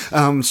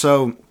it.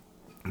 So,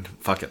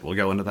 fuck it. We'll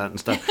go into that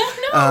instead.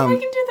 No, we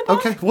can do the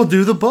book. Okay, we'll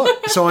do the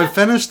book. So I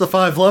finished the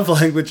 5 love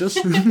languages.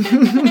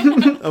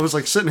 I was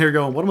like sitting here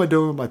going, what am I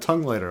doing with my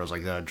tongue later? I was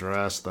like, that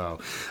dress though.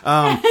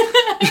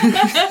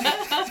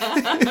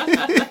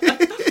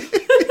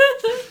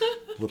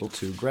 Little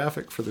too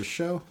graphic for the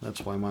show.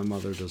 That's why my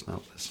mother does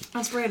not listen.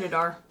 That's rated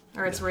R.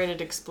 Or it's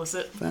rated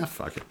explicit.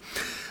 Fuck it.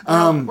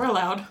 We're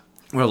allowed.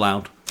 We're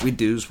allowed. We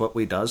do's what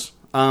we does.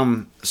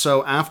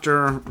 So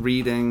after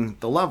reading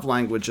the love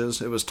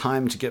languages, it was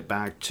time to get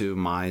back to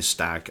my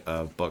stack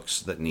of books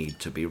that need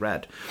to be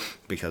read,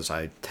 because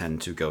I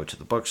tend to go to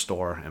the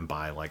bookstore and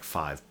buy like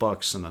 5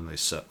 books, and then they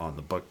sit on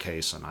the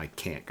bookcase, and I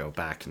can't go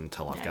back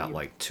until I've got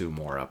like 2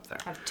 more up there.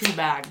 I have 2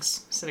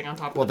 bags sitting on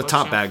top of the Well, the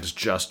top bookshelf. bag's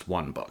just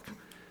 1 book.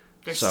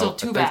 There's still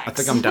 2 bags. I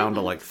think I'm down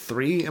to like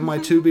 3 in my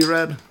to be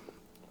read,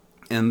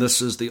 and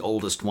this is the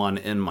oldest one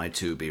in my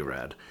to be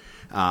read.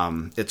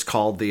 It's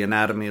called The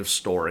Anatomy of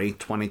Story,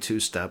 22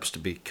 Steps to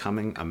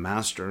Becoming a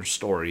Master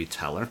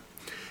Storyteller.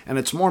 And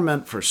it's more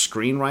meant for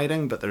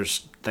screenwriting, but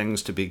there's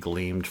things to be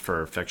gleaned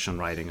for fiction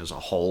writing as a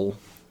whole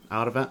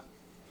out of it.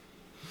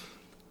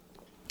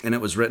 And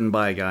it was written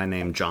by a guy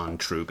named John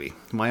Truby.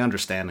 My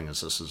understanding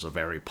is this is a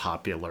very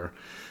popular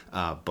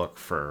book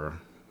for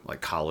like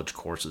college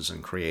courses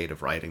in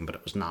creative writing, but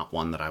it was not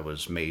one that I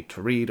was made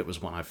to read. It was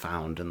one I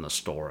found in the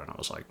store, and I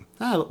was like,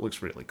 that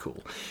looks really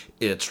cool.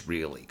 It's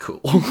really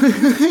cool.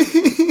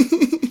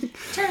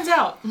 Turns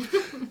out.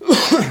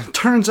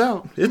 Turns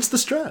out, it's the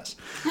stress.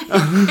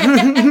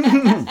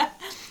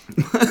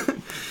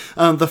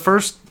 The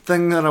first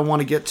thing that I want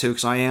to get to,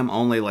 because I am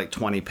only like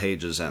 20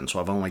 pages in, so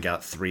I've only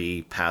got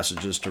 3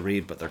 passages to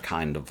read, but they're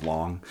kind of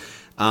long,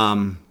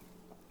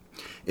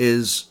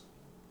 is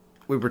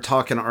we were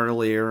talking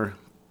earlier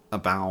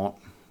about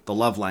the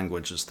love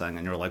languages thing,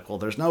 and you're like, well,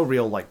 there's no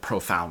real like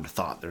profound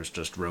thought. There's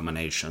just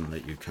rumination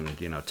that you can,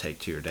 take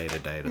to your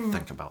day-to-day to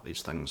think about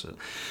these things that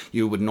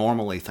you would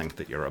normally think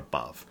that you're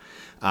above.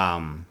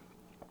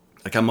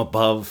 Like I'm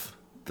above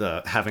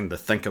the having to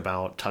think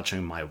about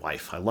touching my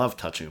wife. I love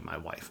touching my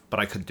wife, but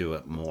I could do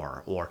it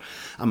more. Or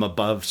I'm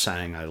above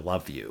saying I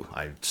love you.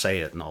 I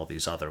say it in all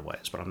these other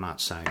ways, but I'm not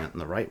saying it in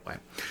the right way.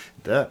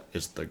 That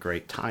is the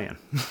great tie-in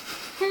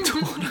to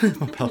what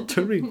I'm about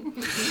to read,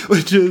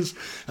 which is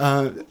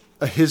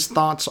his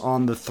thoughts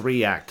on the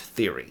 3-act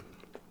theory.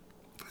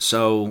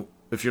 So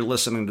if you're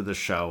listening to the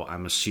show,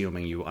 I'm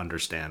assuming you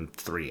understand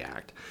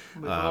 3-act.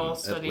 We've all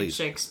studied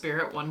Shakespeare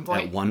at one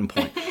point. At one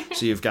point.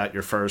 So you've got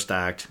your first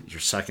act, your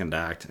second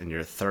act, and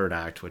your third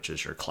act, which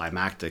is your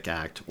climactic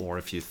act. Or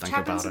if you think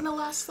about it... happens in the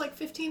last,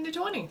 15 to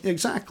 20.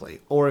 Exactly.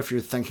 Or if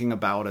you're thinking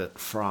about it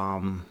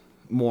from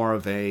more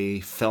of a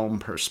film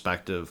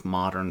perspective,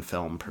 modern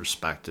film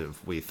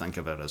perspective, we think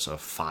of it as a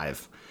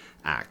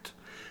 5-act.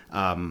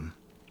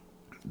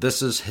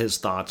 This is his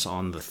thoughts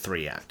on the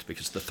 3-act,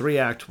 because the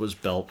 3-act was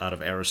built out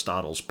of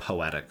Aristotle's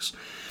Poetics,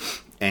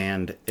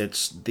 and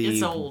it's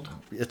old.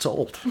 It's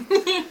old.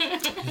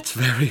 It's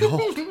very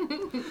old.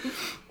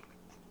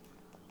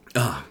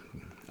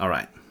 All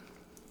right.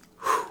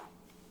 Whew.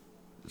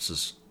 This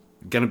is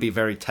going to be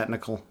very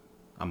technical.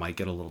 I might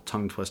get a little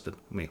tongue twisted.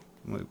 Let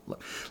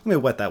me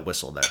wet that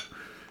whistle there.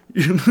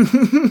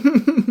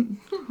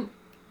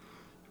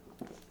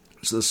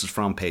 So this is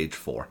from page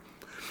 4.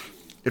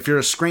 If you're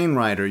a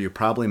screenwriter, you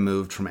probably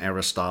moved from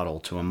Aristotle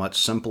to a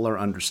much simpler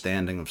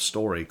understanding of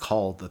story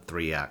called the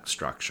 3-act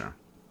structure.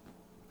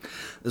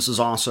 This is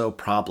also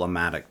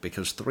problematic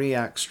because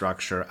three-act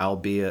structure,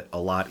 albeit a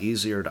lot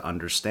easier to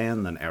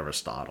understand than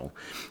Aristotle,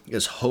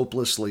 is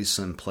hopelessly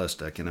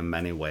simplistic and in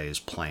many ways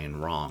plain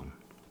wrong.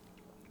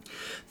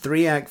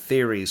 Three-act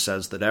theory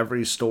says that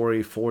every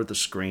story for the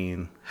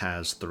screen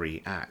has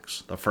 3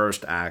 acts. The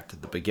first act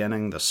at the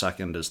beginning, the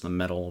second is the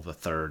middle, the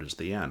third is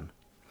the end.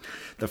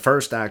 The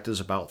first act is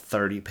about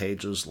 30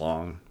 pages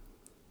long,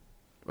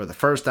 or the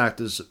first act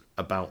is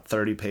about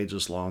 30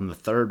 pages long, the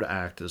third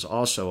act is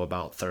also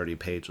about 30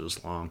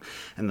 pages long,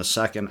 and the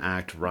second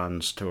act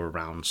runs to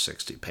around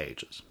 60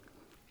 pages.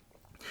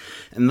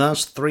 And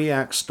thus,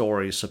 three-act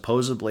story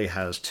supposedly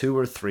has 2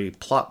 or 3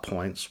 plot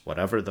points,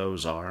 whatever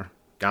those are.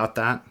 Got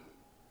that?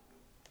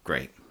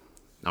 Great.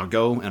 Now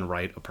go and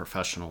write a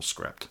professional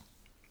script.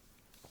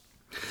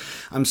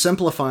 I'm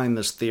simplifying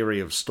this theory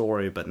of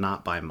story, but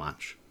not by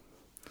much.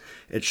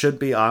 It should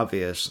be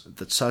obvious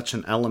that such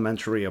an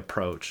elementary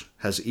approach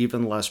has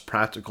even less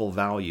practical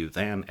value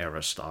than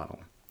Aristotle.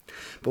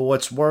 But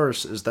what's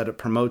worse is that it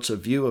promotes a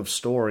view of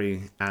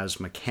story as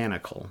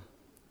mechanical.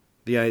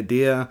 The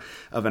idea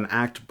of an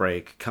act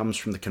break comes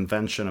from the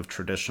convention of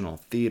traditional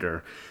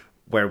theater,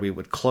 where we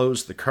would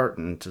close the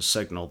curtain to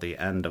signal the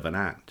end of an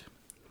act.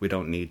 We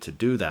don't need to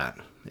do that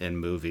in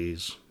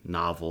movies,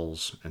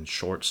 novels, and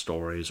short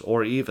stories,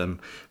 or even,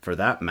 for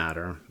that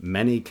matter,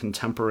 many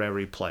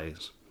contemporary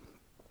plays.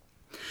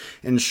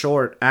 In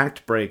short,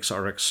 act breaks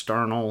are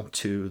external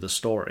to the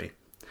story.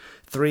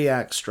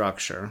 Three-act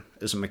structure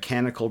is a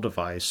mechanical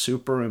device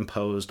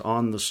superimposed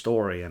on the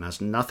story and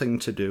has nothing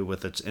to do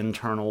with its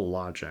internal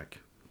logic,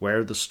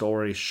 where the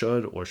story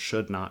should or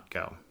should not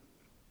go.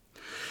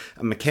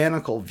 A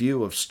mechanical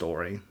view of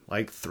story,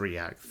 like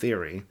three-act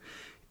theory,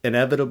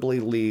 inevitably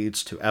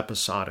leads to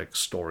episodic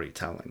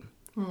storytelling.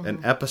 Mm-hmm.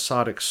 An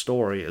episodic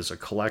story is a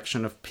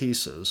collection of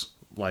pieces,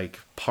 like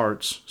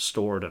parts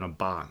stored in a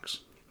box.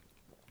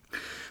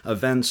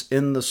 Events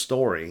in the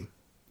story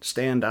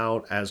stand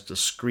out as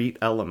discrete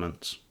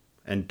elements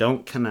and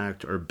don't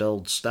connect or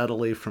build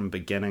steadily from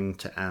beginning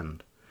to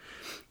end.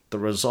 The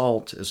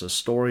result is a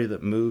story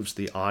that moves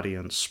the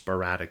audience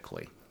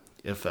sporadically,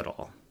 if at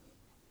all.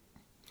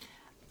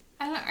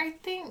 And I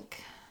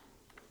think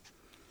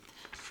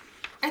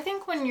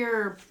when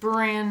you're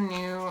brand new,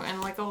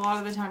 and like a lot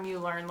of the time you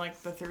learn like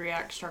the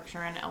three-act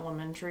structure in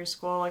elementary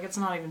school, like it's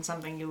not even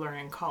something you learn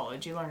in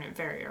college. You learn it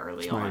very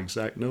early on. My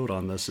exact note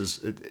on this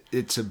is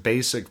it's a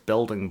basic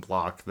building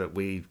block that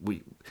we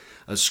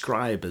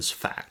ascribe as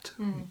fact.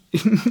 Mm.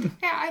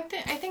 Yeah,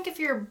 I think if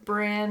you're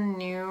brand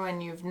new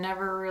and you've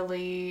never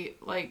really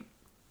like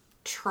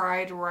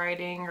tried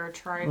writing or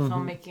tried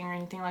filmmaking or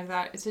anything like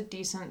that, it's a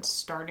decent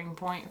starting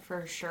point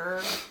for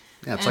sure.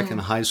 Yeah, it's like in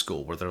high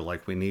school where they're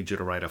like, we need you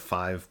to write a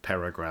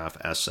 5-paragraph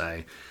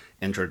essay,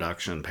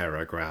 introduction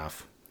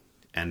paragraph,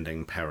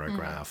 ending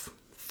paragraph,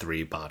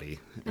 3 body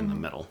in the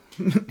middle.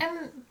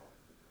 And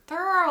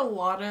there are a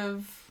lot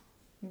of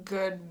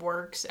good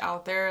works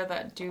out there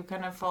that do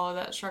kind of follow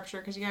that structure.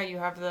 Because, yeah, you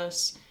have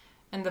this,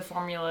 and the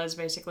formula is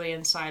basically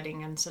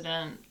inciting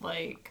incident,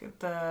 like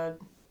the...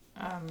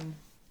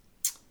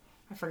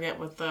 I forget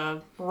what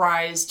the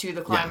rise to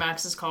the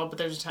climax is called, but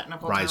there's a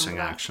technical term Rising for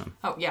that. action.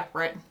 Oh, yeah,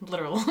 right.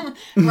 Literal.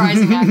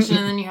 Rising action,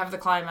 and then you have the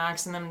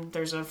climax, and then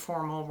there's a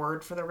formal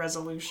word for the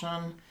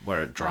resolution.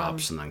 Where it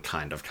drops and then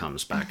kind of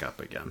comes back up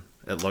again.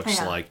 It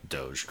looks like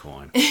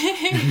Dogecoin.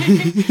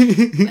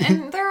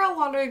 And there are a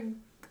lot of,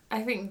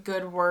 I think,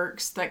 good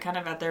works that kind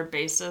of at their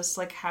basis,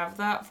 like, have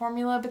that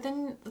formula, but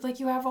then, like,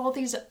 you have all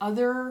these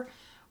other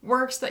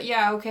works that,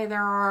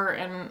 there are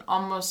in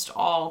almost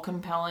all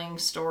compelling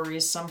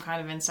stories some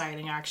kind of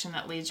inciting action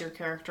that leads your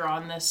character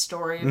on this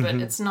story, but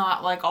it's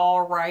not like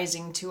all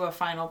rising to a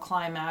final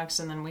climax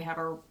and then we have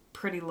a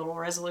pretty little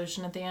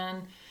resolution at the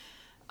end.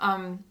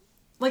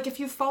 Like,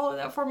 if you follow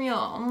that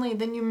formula only,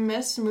 then you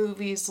miss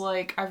movies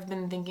like I've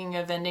been thinking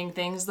of ending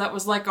things. That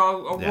was like a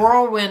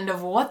whirlwind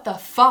of what the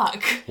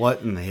fuck?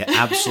 What in the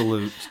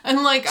absolute...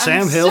 And like,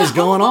 Sam Hill's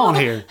going on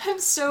here. I'm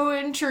so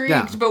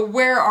intrigued, but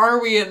where are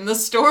we in the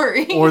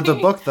story? Or the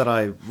book that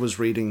I was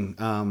reading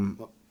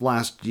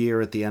last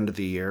year at the end of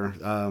the year,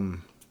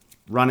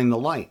 Running the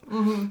Light,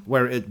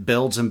 where it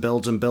builds and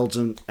builds and builds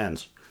and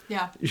ends.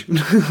 Yeah.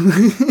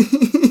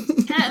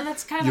 And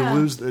that's kind of... You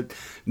lose the...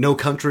 No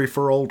Country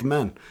for Old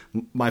Men.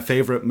 My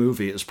favorite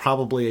movie is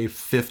probably a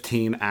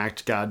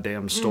 15-act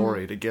goddamn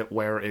story to get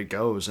where it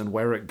goes, and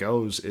where it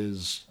goes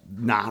is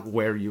not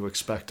where you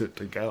expect it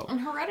to go. And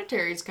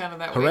Hereditary is kind of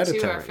that way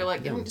too, I feel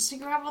like. Yeah. So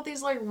you have all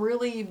these like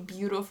really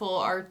beautiful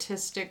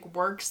artistic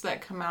works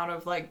that come out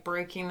of like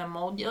breaking the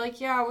mold. You're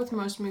like, with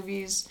most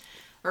movies...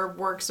 or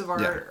works of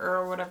art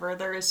or whatever,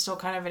 there is still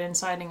kind of an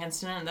inciting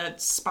incident that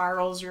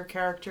spirals your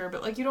character,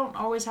 but like you don't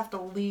always have to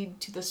lead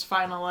to this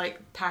final like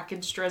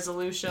packaged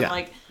resolution.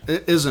 Like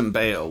it isn't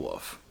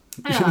Beowulf.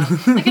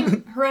 Like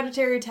in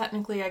Hereditary,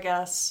 technically, I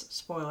guess,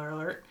 spoiler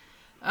alert,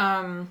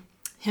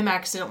 him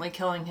accidentally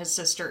killing his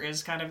sister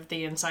is kind of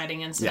the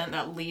inciting incident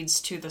that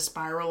leads to the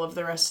spiral of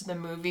the rest of the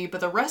movie,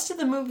 but the rest of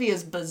the movie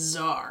is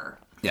bizarre.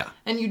 Yeah.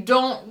 And you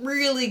don't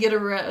really get a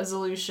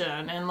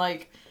resolution, and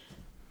like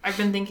I've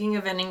been thinking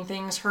of ending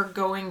things. Her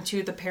going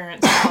to the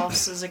parents'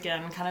 house is,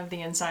 again, kind of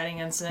the inciting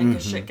incident,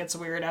 because shit gets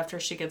weird after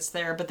she gets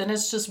there. But then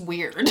it's just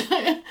weird.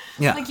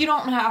 Yeah. Like, you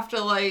don't have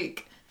to,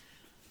 like...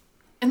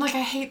 And, like,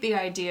 I hate the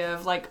idea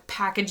of, like,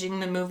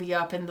 packaging the movie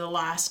up in the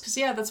last... Because,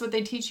 yeah, that's what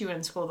they teach you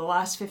in school. The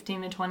last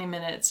 15 to 20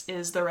 minutes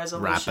is the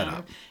resolution. Wrap it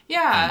up.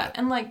 Yeah,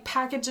 and, like,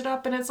 package it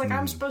up. And it's like,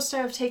 I'm supposed to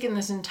have taken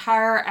this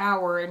entire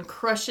hour and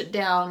crush it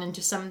down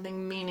into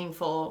something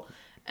meaningful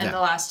in the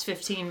last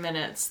 15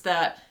 minutes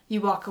that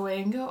you walk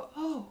away and go,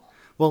 oh.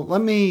 Well,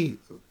 let me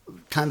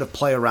kind of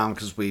play around,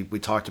 because we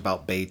talked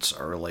about Bates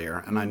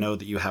earlier, and I know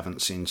that you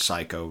haven't seen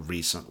Psycho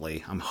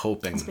recently. I'm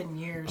hoping It's been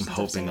years I'm since I've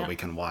hoping seen that it. we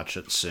can watch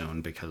it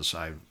soon, because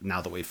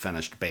now that we've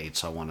finished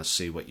Bates, I want to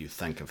see what you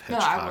think of No,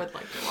 Hitchcock. I would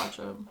like to watch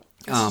it.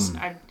 It's just,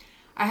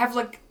 I have,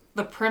 like,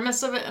 the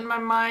premise of it in my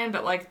mind,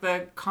 but, like,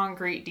 the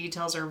concrete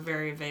details are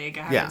very vague.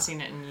 I haven't seen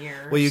it in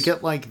years. Well, you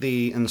get, like,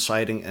 the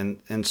inciting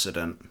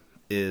incident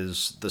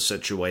is the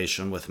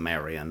situation with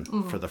Marion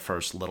for the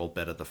first little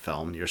bit of the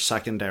film. Your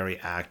secondary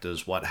act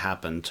is what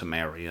happened to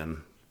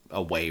Marion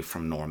away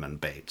from Norman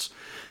Bates.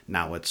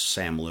 Now it's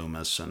Sam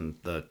Loomis and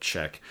the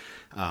chick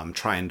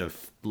trying to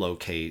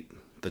locate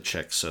the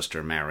chick's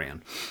sister,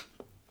 Marion.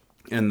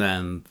 And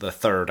then the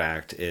third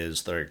act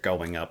is they're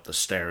going up the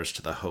stairs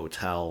to the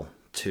hotel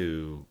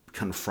to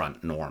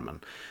confront Norman.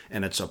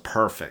 And it's a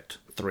perfect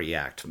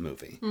 3-act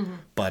movie.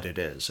 But it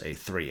is a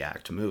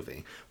 3-act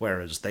movie.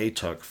 Whereas they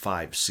took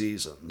 5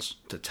 seasons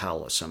to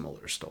tell a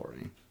similar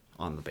story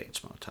on the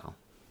Bates Motel.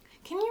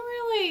 Can you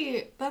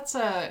really... That's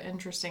a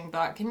interesting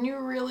thought. Can you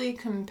really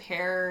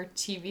compare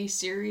TV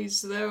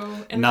series,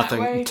 though, in that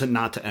way?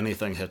 Not to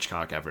anything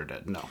Hitchcock ever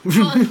did, no.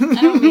 Well,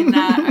 I don't mean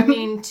that. I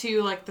mean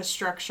to, like, the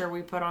structure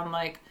we put on,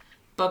 like,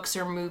 books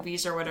or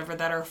movies or whatever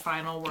that are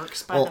final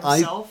works by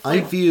themselves.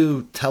 I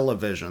view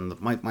television,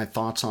 my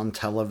thoughts on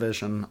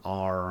television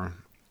are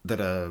that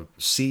a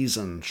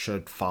season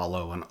should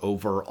follow an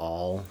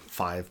overall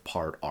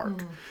 5-part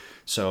arc.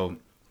 So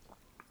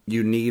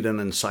you need an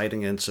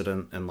inciting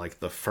incident in,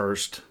 like, the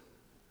first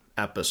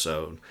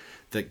episode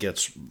that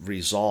gets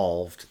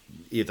resolved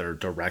either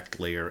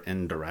directly or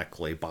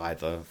indirectly by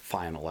the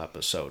final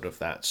episode of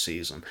that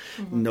season.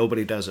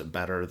 Nobody does it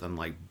better than,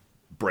 like,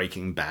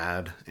 Breaking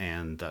Bad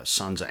and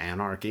Sons of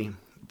Anarchy.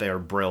 They're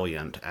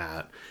brilliant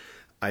at...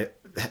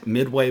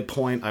 midway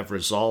point, I've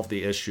resolved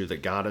the issue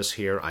that got us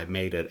here. I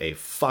made it a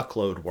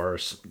fuckload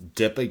worse.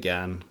 Dip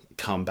again,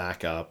 come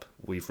back up.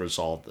 We've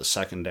resolved the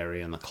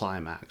secondary and the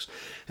climax.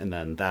 And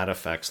then that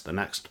affects the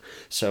next.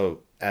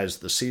 So as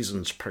the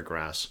seasons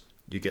progress,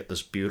 you get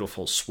this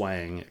beautiful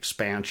swaying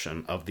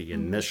expansion of the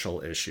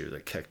initial issue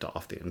that kicked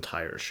off the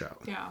entire show.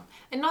 Yeah.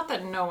 And not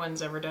that no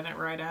one's ever done it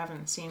right. I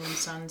haven't seen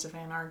Sons of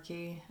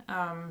Anarchy.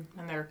 And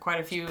there are quite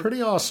a few...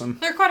 Pretty awesome.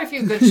 There are quite a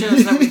few good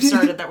shows that we've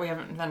started that we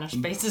haven't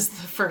finished. Bates is the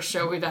first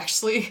show we've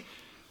actually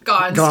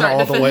gone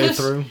all the way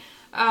through.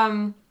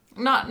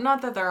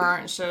 Not that there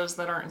aren't shows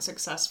that aren't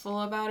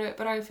successful about it,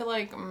 but I feel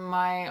like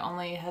my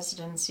only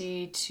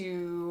hesitancy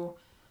to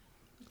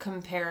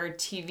compare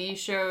TV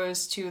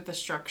shows to the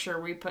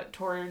structure we put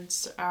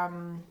towards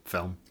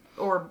Film.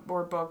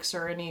 or books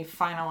or any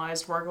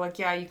finalized work. Like,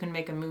 yeah, you can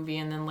make a movie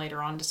and then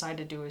later on decide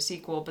to do a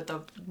sequel, but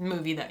the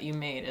movie that you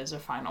made is a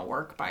final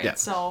work by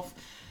itself.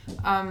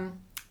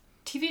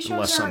 TV shows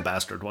Unless some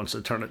bastard wants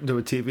to turn it into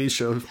a TV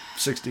show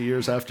 60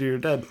 years after you're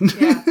dead.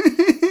 Yeah.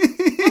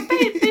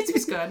 Bates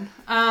was good.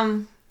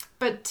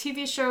 But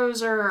TV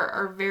shows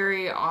are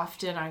very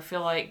often, I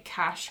feel like,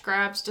 cash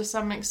grabs to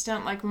some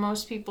extent. Like,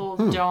 most people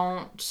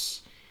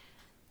don't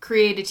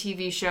create a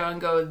TV show and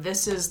go,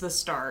 this is the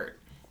start,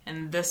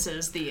 and this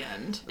is the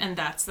end, and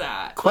that's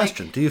that.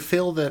 Question: do you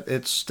feel that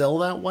it's still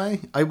that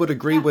way? I would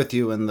agree with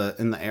you in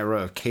the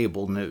era of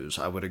cable news.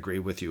 I would agree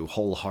with you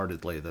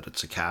wholeheartedly that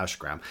it's a cash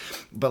grab.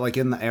 But, like,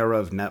 in the era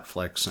of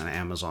Netflix and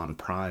Amazon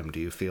Prime, do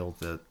you feel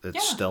that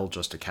it's still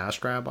just a cash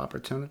grab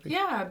opportunity?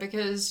 Yeah,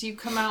 because you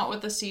come out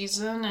with a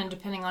season, and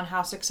depending on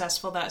how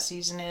successful that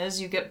season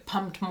is, you get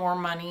pumped more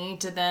money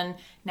to then...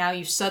 Now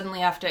you suddenly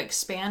have to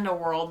expand a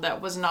world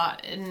that was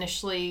not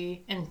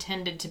initially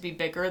intended to be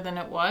bigger than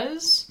it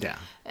was. Yeah.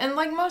 And,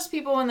 like, most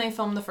people, when they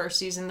film the first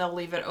season, they'll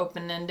leave it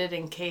open-ended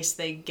in case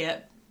they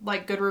get,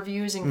 like, good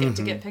reviews and get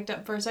to get picked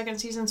up for a second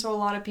season. So a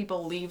lot of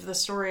people leave the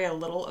story a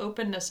little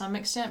open to some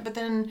extent. But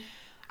then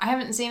I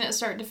haven't seen it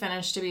start to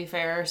finish, to be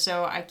fair.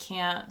 So I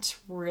can't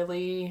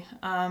really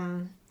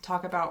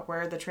talk about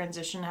where the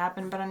transition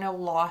happened. But I know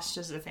Lost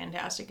is a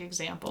fantastic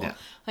example. Yeah.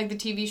 Like, the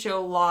TV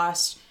show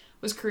Lost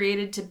was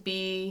created to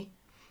be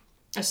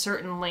a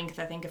certain length,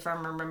 I think, if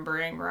I'm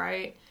remembering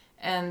right.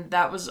 And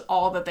that was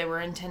all that they were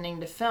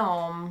intending to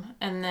film.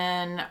 And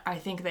then I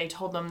think they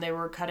told them they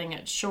were cutting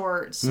it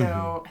short.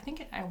 So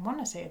I want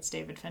to say it's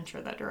David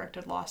Fincher that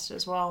directed Lost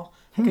as well.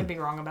 I could be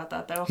wrong about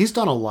that, though. He's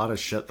done a lot of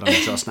shit that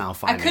I'm just now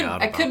finding out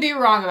about. I could be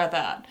wrong about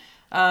that.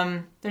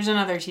 There's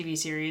another TV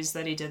series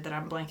that he did that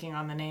I'm blanking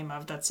on the name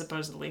of that's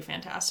supposedly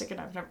fantastic. And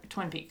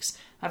Twin Peaks.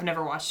 I've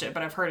never watched it,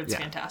 but I've heard it's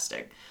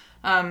fantastic.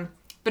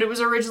 But it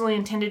was originally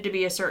intended to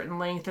be a certain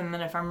length, and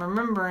then if I'm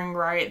remembering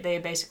right, they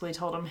basically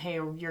told him, hey,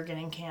 you're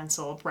getting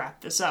canceled,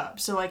 wrap this up.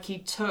 So, like, he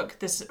took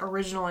this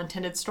original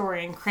intended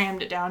story and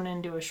crammed it down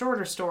into a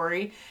shorter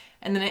story,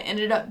 and then it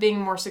ended up being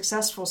more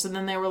successful. So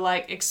then they were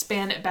like,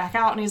 expand it back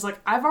out. And he's like,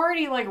 I've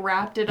already like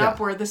wrapped it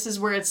up where this is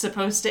where it's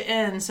supposed to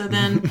end. So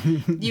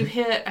then you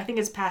hit, I think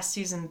it's past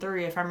season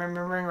 3, if I'm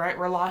remembering right,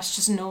 where Lost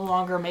just no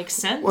longer makes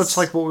sense. Well, it's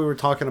like what we were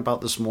talking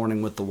about this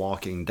morning with The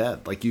Walking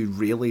Dead. Like, you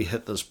really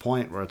hit this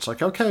point where it's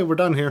like, okay, we're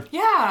done here.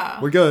 Yeah.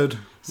 We're good.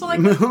 So, like,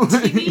 with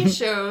TV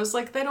shows,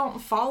 like, they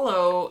don't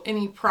follow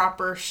any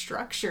proper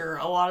structure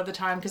a lot of the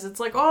time because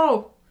it's like,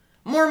 oh,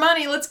 more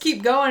money, let's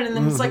keep going. And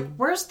then it's like,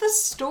 where's the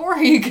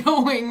story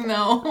going,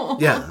 though?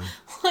 Yeah.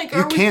 Like,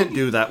 you can't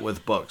do that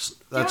with books.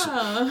 That's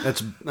Yeah.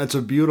 that's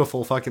a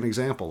beautiful fucking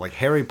example. Like,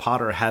 Harry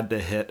Potter had to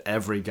hit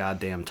every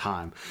goddamn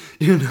time.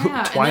 You know, Yeah, and then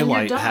you're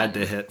Twilight done. had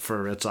to hit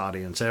for its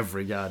audience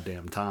every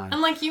goddamn time.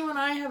 And, like, you and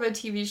I have a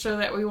TV show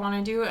that we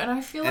want to do, and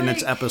I feel And like...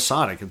 it's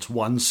episodic. It's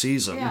one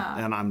season,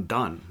 Yeah. and I'm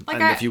done.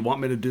 Like, and if you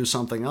want me to do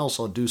something else,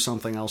 I'll do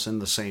something else in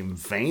the same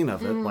vein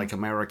of it, like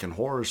American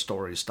Horror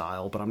Story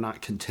style, but I'm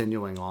not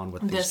continuing on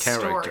with this these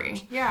characters.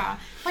 story. Yeah.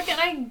 Like, and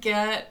I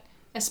get,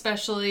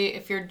 especially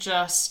if you're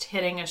just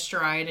hitting a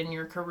stride in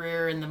your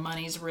career and the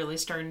money's really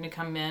starting to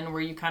come in,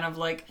 where you kind of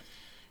like,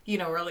 you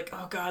know, we're like,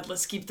 oh God,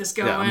 let's keep this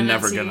going. Yeah, I'm and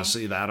never going to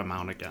see that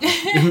amount again.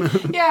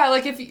 Yeah,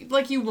 like if you,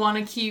 like you want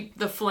to keep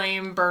the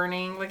flame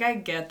burning. Like, I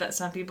get that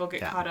some people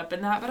get caught up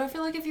in that, but I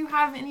feel like if you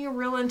have any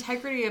real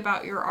integrity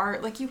about your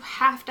art, like, you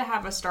have to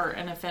have a start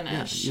and a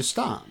finish. You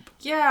stop.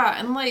 Yeah,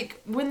 and like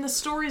when the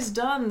story's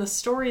done, the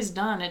story's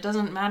done. It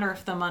doesn't matter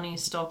if the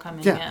money's still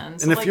coming in.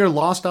 So, and if like, you're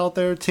lost out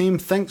there, team,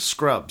 think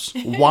Scrubs.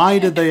 Why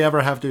did they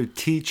ever have to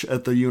teach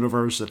at the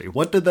university?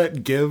 What did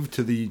that give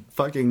to the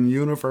fucking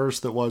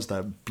universe that was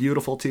that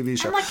beautiful TV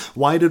show? like-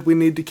 Why did we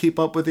need to keep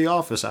up with The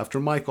Office after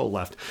Michael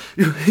left?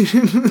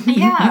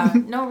 yeah,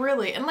 no,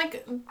 really. And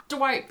like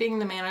Dwight being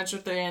the manager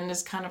at the end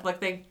is kind of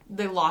like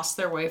they lost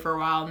their way for a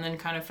while and then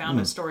kind of found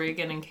a story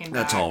again and came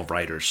That's back. all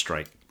writer's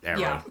strike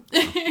era.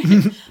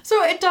 Yeah.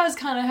 So it does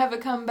kind of have a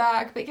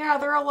comeback. But yeah,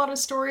 there are a lot of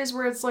stories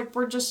where it's like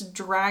we're just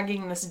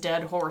dragging this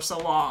dead horse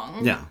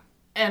along. Yeah.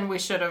 And we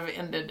should have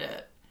ended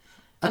it.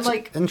 That's and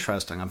like,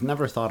 interesting. I've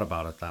never thought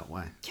about it that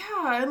way.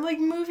 yeah, and like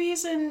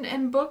movies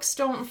and books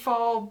don't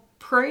fall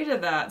prey to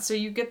that. So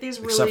you get these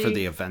really... Except for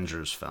the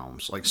Avengers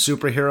films. Like,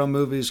 superhero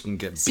movies can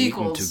get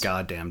Sequels. beaten to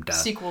goddamn death.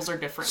 Sequels are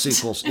different.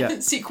 Sequels,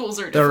 yeah. Sequels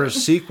are different. There are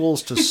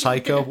sequels to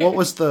Psycho. What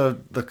was the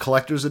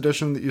collector's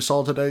edition that you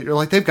saw today? You're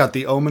like, they've got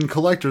the Omen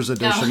collector's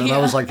edition, and yeah.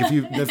 I was like,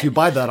 if you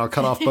buy that, I'll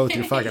cut off both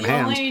your fucking You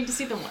hands. only need to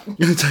see the one.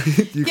 You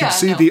can Yeah,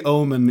 see no. the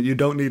Omen. You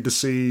don't need to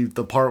see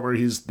the part where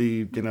he's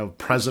the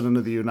president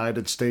of the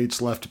United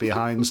States left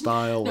behind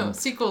style. No,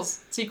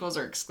 sequels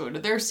are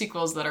excluded. There are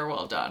sequels that are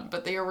well done,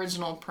 but the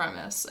original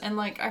premise, and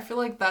like I feel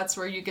like that's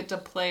where you get to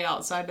play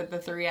outside of the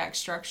 3-act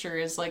structure,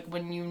 is like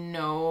when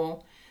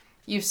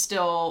you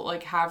still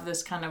like have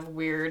this kind of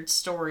weird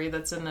story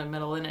that's in the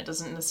middle and it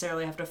doesn't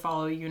necessarily have to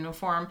follow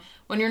uniform.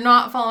 When you're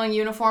not following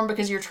uniform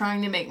because you're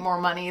trying to make more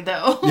money,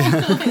 though,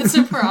 it's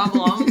a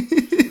problem.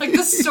 Like,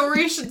 the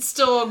story should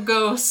still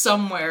go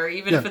somewhere,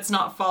 even if it's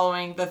not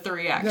following the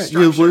 3-act structure.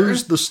 You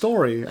lose the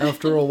story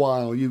after a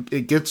while.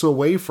 It gets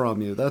away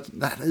from you.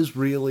 That is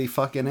really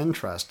fucking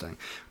interesting,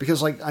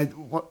 because like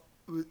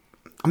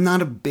I'm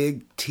not a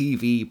big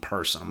TV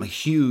person. I'm a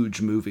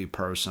huge movie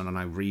person, and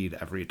I read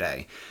every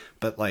day.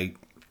 But like,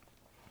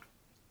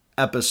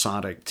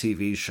 episodic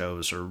TV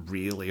shows are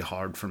really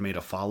hard for me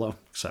to follow,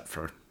 except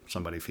for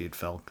Somebody Feed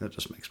Phil. That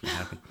just makes me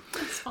happy.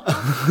 It's fine.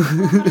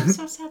 Oh, I'm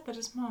so sad that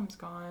his mom's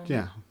gone.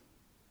 Yeah.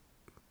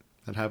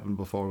 That happened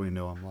before we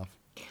knew him, love.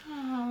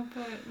 Oh,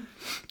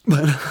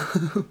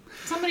 but...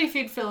 Somebody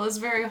Feed Phil is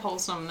very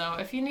wholesome, though.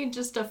 If you need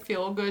just a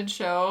feel-good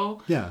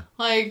show... Yeah.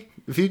 Like...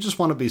 If you just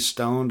want to be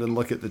stoned and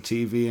look at the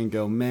TV and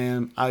go,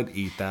 man, I'd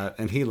eat that.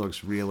 And he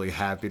looks really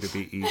happy to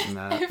be eating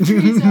that.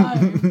 Every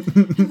time.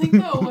 I think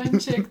that one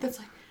chick that's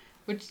like...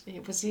 Which,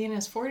 was he in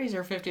his 40s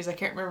or 50s? I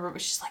can't remember,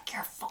 but she's like,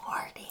 you're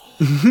 40.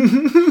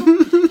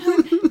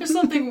 There's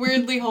something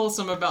weirdly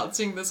wholesome about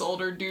seeing this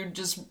older dude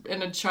just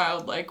in a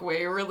childlike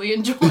way really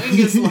enjoying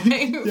his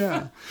life.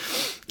 Yeah.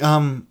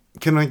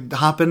 Can I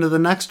hop into the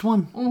next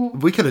one? Mm-hmm.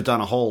 We could have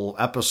done a whole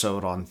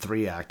episode on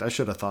 3-act. I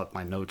should have thought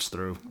my notes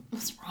through.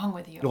 What's wrong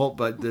with you? Well,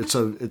 but it's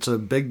a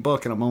big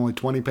book, and I'm only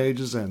 20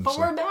 pages in. But so.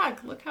 we're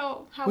back. Look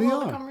how We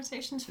well are. the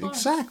conversation's flowing.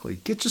 Exactly.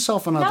 Get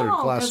yourself another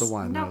glass of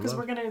wine. No, my because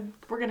love.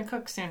 we're gonna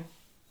cook soon.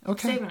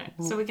 Okay. Saving it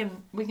so we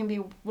can be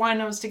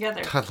winos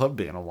together. I love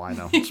being a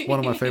wino. It's one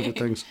of my favorite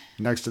things.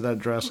 Next to that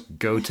dress,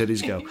 go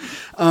titties go.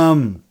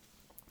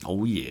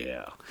 Oh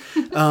yeah.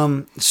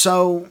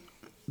 So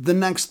the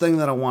next thing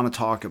that I want to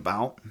talk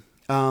about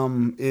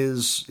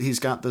is he's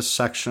got this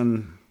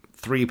section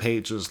 3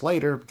 pages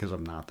later, because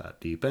I'm not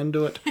that deep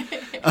into it.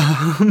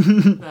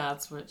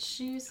 That's what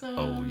she said.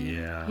 Oh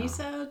yeah. He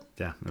said.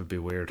 Yeah, it would be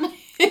weird.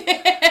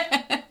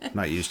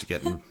 Not used to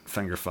getting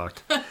finger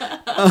fucked.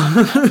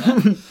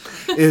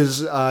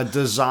 Is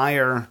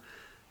desire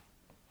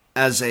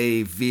as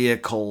a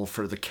vehicle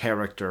for the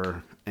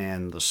character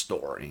and the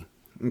story.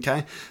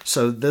 Okay,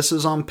 so this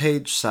is on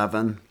page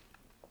 7,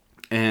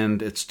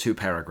 and it's 2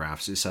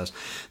 paragraphs. He says,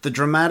 "The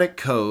dramatic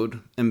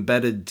code,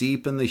 embedded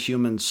deep in the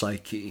human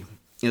psyche,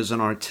 is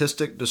an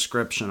artistic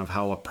description of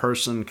how a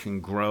person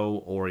can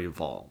grow or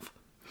evolve.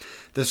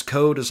 This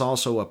code is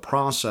also a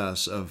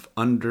process of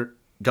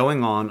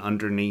going on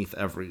underneath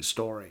every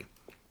story.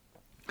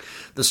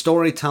 The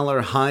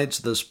storyteller hides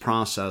this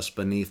process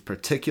beneath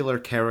particular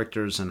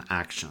characters and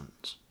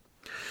actions.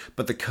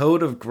 But the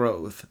code of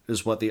growth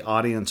is what the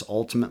audience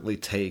ultimately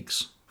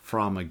takes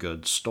from a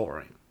good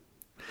story.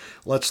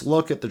 Let's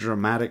look at the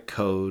dramatic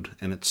code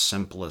in its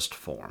simplest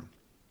form.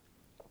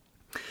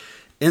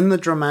 In the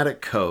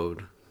dramatic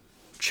code,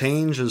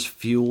 change is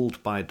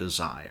fueled by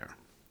desire.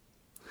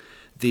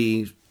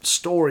 The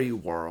story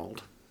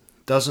world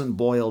doesn't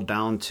boil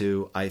down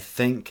to, I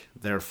think,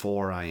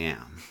 therefore I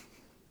am.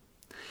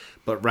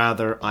 But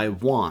rather, I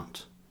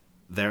want,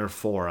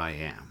 therefore I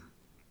am.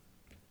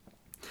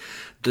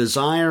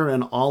 Desire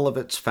in all of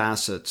its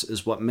facets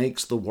is what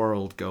makes the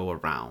world go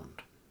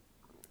around.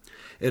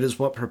 It is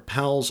what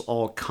propels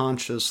all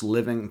conscious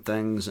living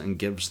things and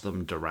gives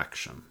them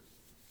direction.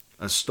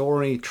 A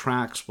story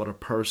tracks what a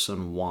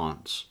person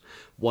wants,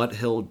 what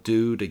he'll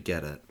do to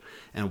get it,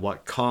 and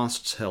what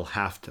costs he'll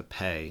have to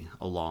pay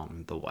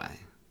along the way."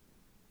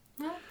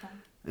 Okay.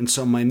 And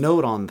so my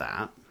note on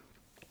that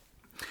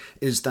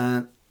is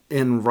that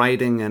in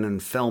writing and in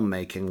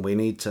filmmaking, we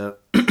need to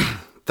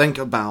think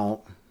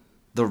about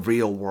the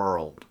real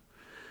world.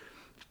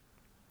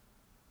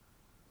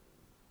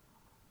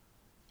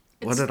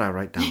 What did I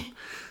write down?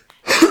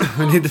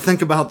 We need to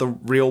think about the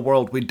real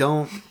world. We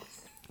don't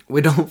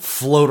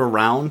float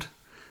around,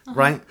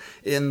 right,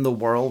 in the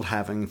world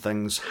having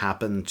things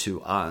happen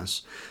to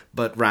us,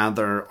 but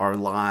rather our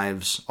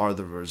lives are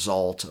the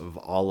result of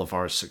all of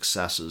our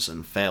successes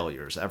and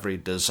failures. Every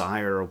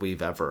desire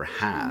we've ever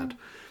had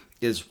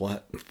is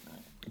what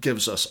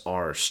gives us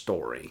our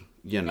story.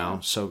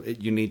 So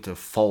you need to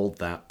fold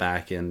that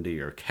back into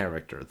your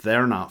character.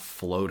 They're not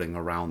floating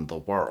around the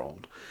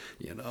world,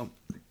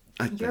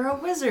 You're a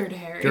wizard,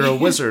 Harry. You're a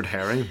wizard,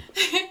 Harry.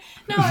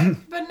 No,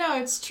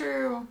 it's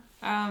true.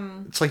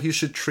 It's like you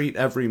should treat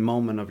every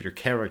moment of your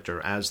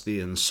character as the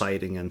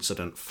inciting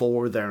incident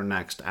for their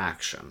next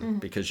action,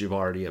 because you've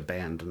already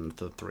abandoned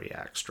the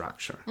 3-act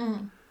structure.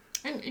 And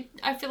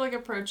I feel like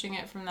approaching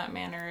it from that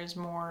manner is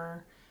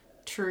more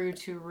true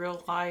to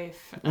real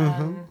life.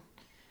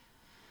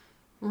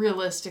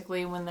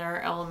 Realistically, when there are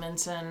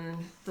elements in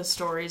the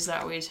stories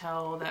that we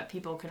tell that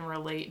people can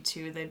relate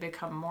to, they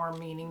become more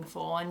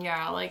meaningful. And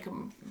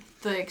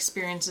the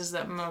experiences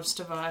that most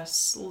of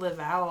us live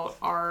out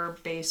are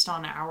based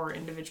on our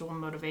individual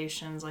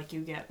motivations. Like,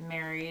 you get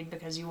married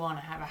because you want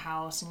to have a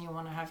house and you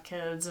want to have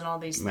kids and all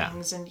these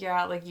things. And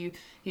you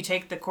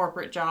take the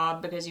corporate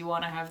job because you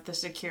want to have the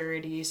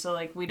security. So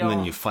we don't. And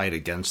then you fight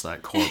against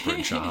that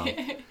corporate job.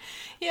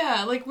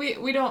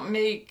 We don't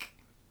make.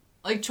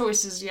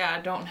 Choices,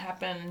 don't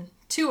happen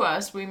to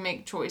us. We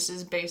make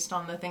choices based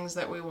on the things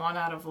that we want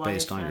out of life.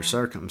 Based on your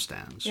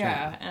circumstance.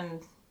 Yeah,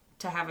 and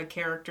to have a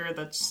character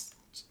that's,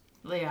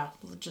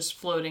 just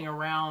floating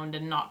around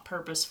and not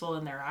purposeful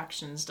in their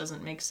actions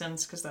doesn't make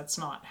sense, because that's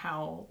not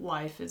how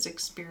life is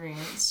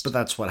experienced. But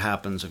that's what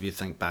happens if you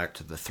think back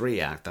to the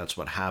 3-act. That's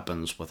what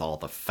happens with all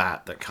the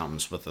fat that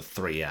comes with a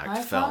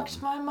 3-act film. I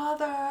fucked my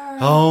mother.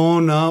 Oh,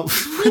 no.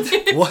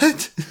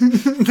 What?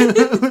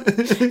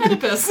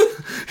 Oedipus.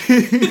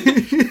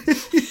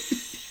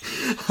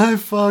 I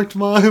fucked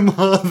my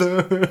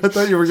mother. I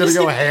thought you were going to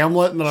go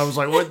Hamlet, and then I was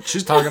like, what?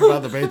 She's talking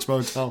about the Bates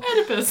Motel.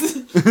 Oedipus.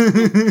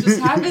 Just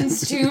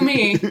happens to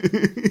me.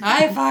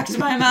 I fucked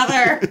my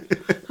mother.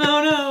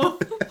 Oh, no.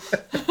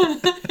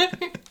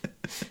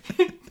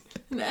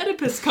 An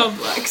Oedipus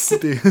complex.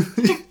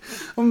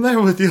 I'm there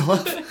with you,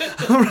 love.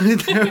 I'm right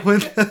there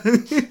with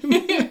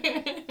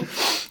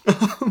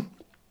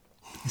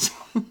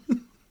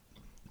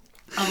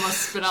I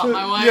must spit out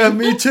my wine. Yeah,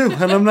 me too.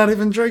 And I'm not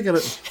even drinking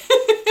it.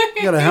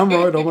 I got a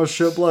hemorrhoid, almost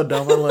shit blood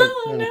down my leg.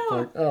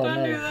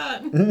 Don't do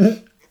that.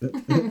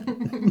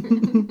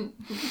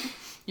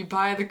 You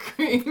buy the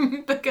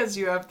cream because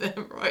you have the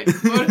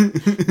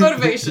hemorrhoid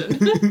motivation.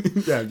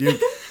 Yeah,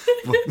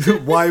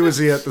 why was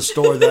he at the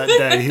store that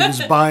day? He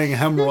was buying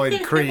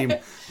hemorrhoid cream.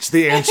 It's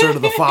the answer to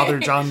the Father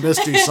John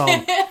Misty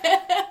song.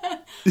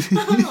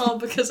 All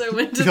because I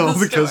went to the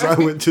store. Because I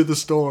went to the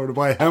store to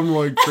buy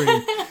hemorrhoid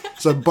cream.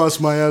 So I bust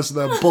my ass at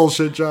that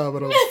bullshit job,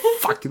 and I was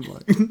fucking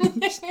like,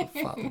 it's the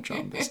Father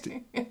John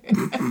Misty.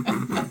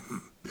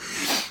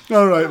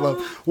 All right,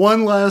 love.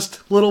 One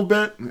last little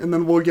bit, and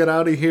then we'll get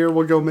out of here.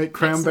 We'll go make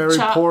cranberry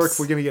pork.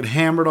 We're going to get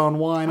hammered on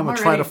wine. I'm going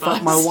to try to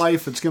fuck my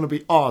wife. It's going to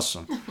be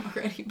awesome. I'm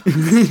already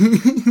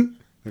buzzed.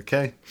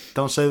 Okay?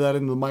 Don't say that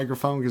into the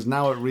microphone, because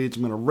now it reads,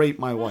 I'm going to rape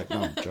my wife.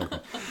 No, I'm joking.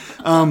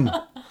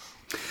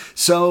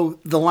 So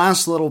the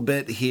last little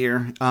bit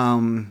here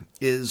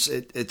is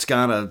it's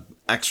got a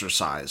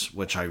exercise,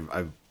 which I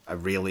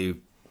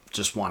really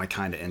just want to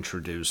kind of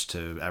introduce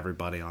to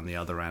everybody on the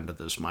other end of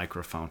this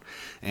microphone,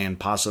 and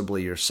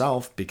possibly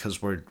yourself,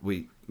 because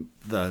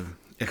the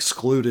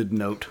excluded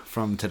note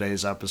from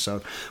today's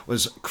episode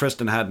was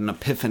Kristen had an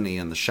epiphany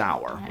in the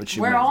shower, which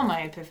where all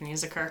my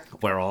epiphanies occur.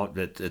 Where all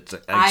it's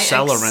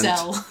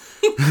accelerant.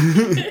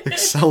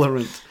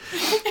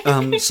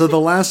 Accelerant. So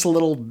the last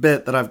little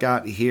bit that I've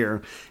got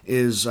here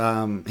is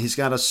he's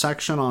got a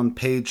section on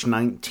page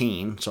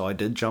 19. So I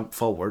did jump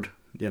forward,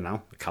 a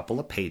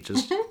couple of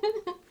pages.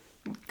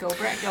 Go,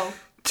 Brett, go.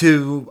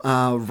 To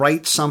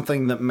write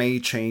something that may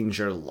change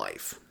your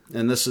life.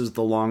 And this is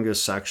the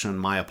longest section.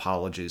 My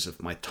apologies if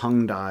my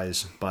tongue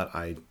dies, but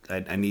I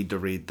need to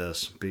read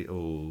this.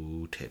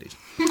 Titties.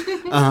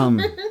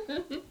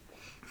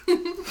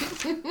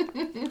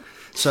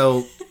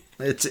 So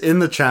it's in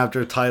the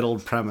chapter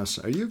titled Premise.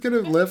 Are you going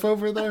to live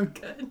over there?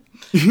 Good.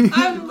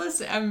 I'm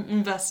listening. I'm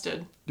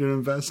invested. You're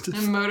invested?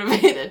 I'm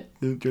motivated.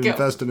 You're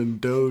invested in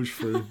Doge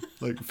for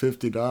like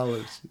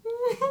 $50.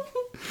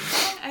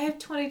 I have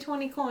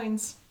 2020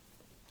 coins.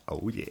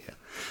 Oh, yeah.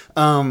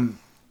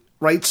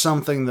 Write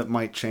something that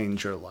might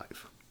change your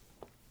life.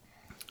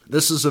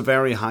 This is a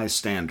very high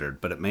standard,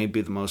 but it may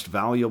be the most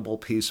valuable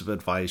piece of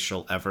advice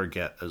you'll ever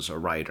get as a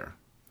writer.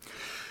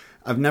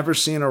 I've never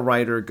seen a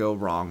writer go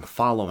wrong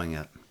following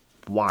it.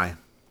 Why?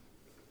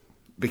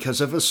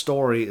 Because if a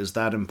story is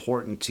that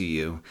important to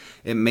you,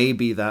 it may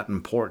be that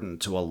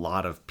important to a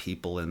lot of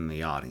people in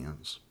the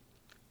audience.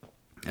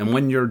 And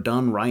when you're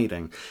done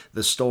writing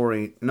the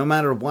story, no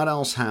matter what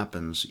else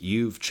happens,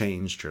 you've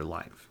changed your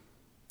life.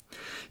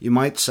 You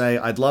might say,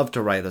 I'd love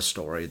to write a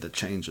story that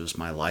changes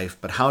my life,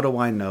 but how do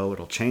I know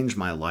it'll change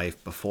my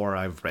life before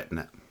I've written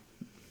it?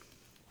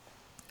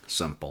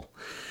 Simple.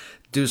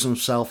 Do some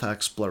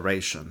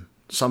self-exploration,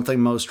 something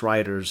most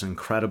writers,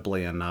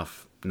 incredibly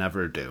enough,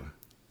 never do.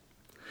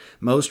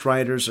 Most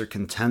writers are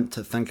content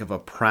to think of a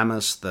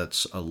premise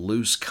that's a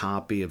loose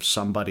copy of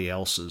somebody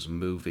else's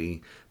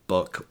movie,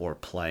 book, or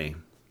play.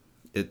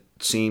 It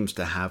seems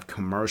to have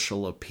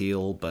commercial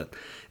appeal, but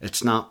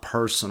it's not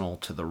personal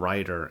to the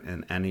writer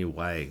in any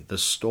way. The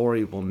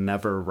story will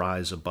never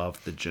rise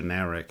above the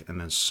generic and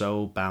is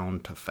so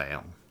bound to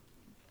fail.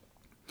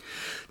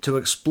 To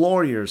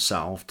explore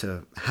yourself,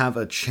 to have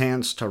a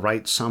chance to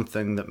write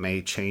something that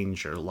may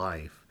change your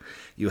life,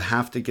 you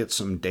have to get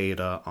some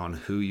data on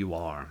who you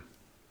are.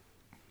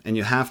 And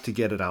you have to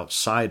get it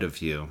outside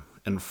of you,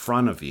 in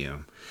front of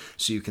you,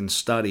 so you can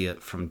study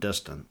it from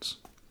distance.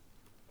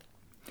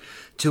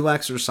 2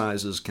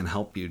 exercises can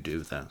help you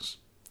do this.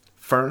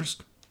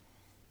 First,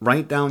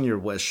 write down your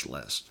wish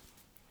list.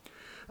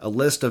 A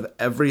list of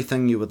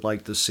everything you would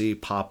like to see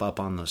pop up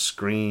on the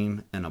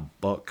screen, in a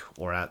book,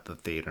 or at the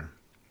theater.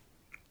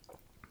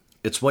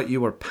 It's what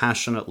you are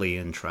passionately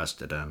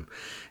interested in,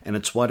 and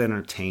it's what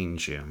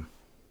entertains you.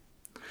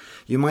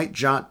 You might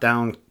jot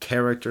down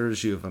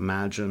characters you've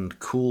imagined,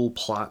 cool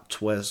plot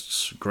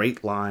twists,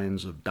 great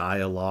lines of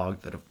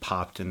dialogue that have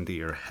popped into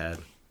your head.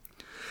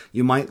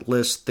 You might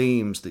list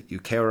themes that you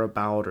care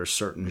about or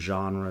certain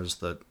genres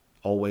that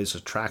always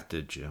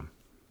attracted you.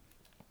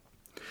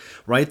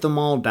 Write them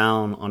all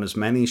down on as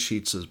many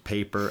sheets of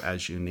paper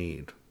as you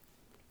need.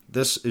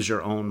 This is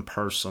your own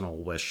personal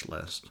wish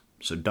list,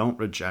 so don't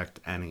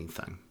reject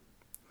anything.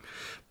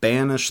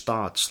 Banish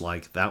thoughts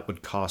like that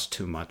would cost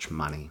too much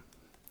money.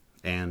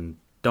 And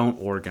don't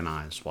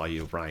organize while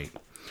you write.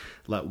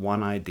 Let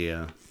one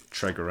idea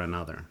trigger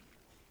another.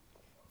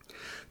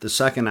 The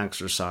second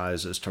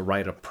exercise is to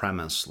write a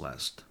premise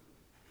list.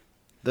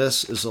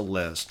 This is a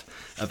list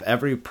of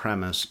every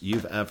premise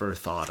you've ever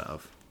thought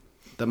of.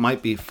 That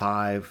might be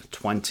 5,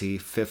 20,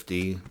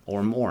 50,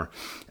 or more.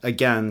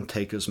 Again,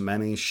 take as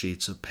many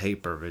sheets of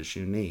paper as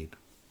you need.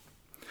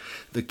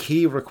 The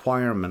key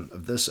requirement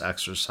of this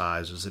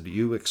exercise is that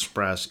you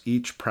express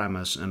each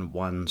premise in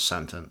one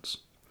sentence.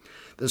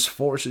 This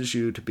forces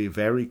you to be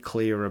very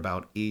clear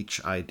about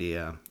each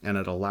idea, and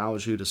it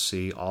allows you to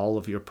see all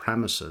of your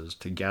premises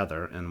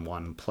together in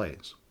one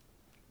place.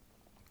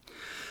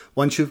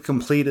 Once you've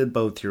completed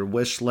both your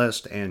wish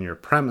list and your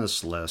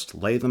premise list,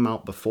 lay them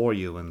out before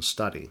you and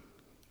study.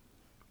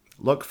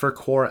 Look for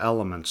core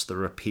elements that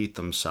repeat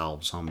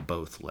themselves on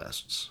both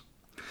lists.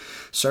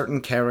 Certain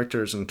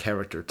characters and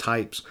character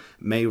types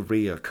may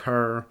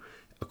reoccur.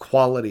 A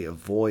quality of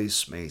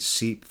voice may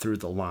seep through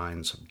the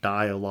lines of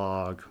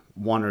dialogue.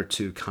 1 or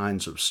 2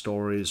 kinds of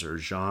stories or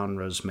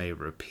genres may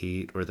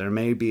repeat, or there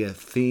may be a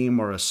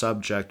theme or a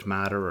subject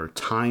matter or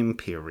time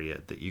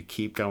period that you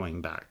keep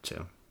going back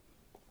to.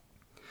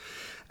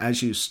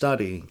 As you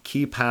study,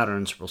 key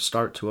patterns will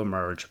start to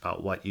emerge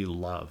about what you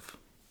love.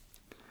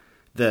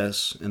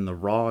 This, in the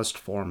rawest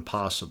form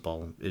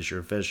possible, is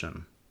your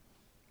vision.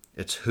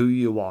 It's who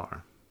you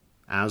are,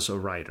 as a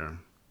writer,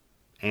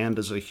 and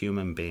as a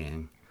human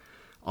being,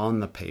 on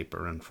the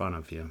paper in front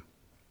of you.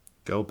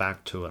 Go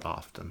back to it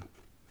often.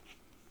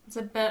 It's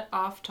a bit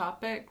off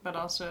topic, but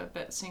also a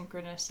bit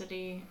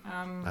synchronicity.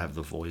 I have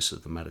the voice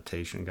of the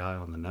meditation guy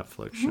on the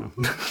Netflix show.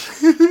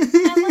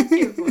 I like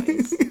your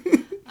voice.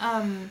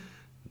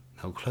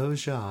 Now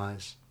close your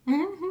eyes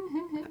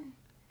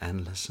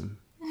and listen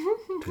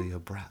to your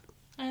breath.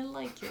 I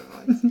like your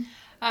voice.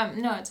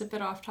 No, it's a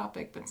bit off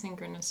topic, but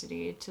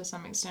synchronicity to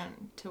some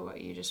extent to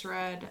what you just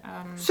read.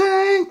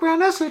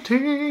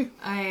 Synchronicity.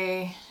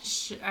 I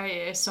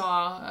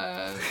saw.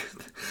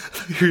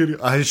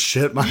 I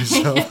shit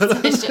myself.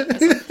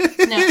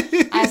 No,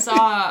 I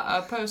saw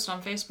a post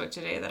on Facebook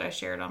today that I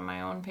shared on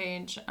my own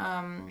page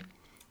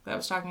that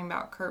was talking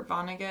about Kurt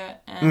Vonnegut,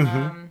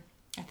 and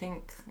I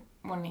think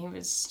when he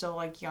was still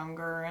like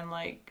younger and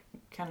like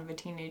kind of a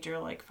teenager,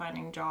 like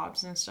finding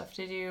jobs and stuff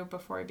to do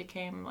before he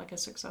became like a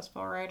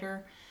successful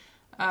writer.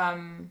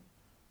 One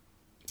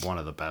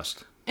of the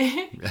best.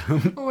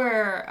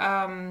 Where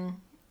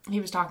he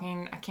was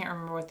talking, I can't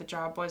remember what the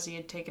job was he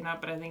had taken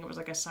up, but I think it was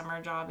like a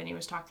summer job, and he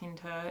was talking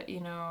to, you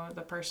know,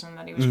 the person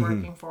that he was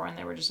working for, and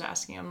they were just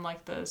asking him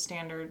like the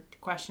standard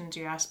questions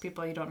you ask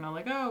people you don't know,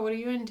 like, oh, what are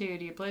you into?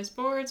 Do you play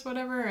sports?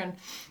 Whatever. And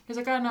he's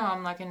like, oh no,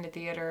 I'm like into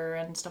theater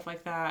and stuff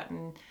like that.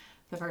 And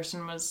the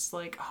person was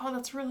like, oh,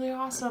 that's really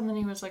awesome. And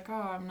he was like, oh,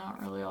 I'm not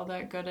really all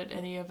that good at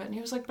any of it. And he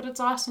was like, but it's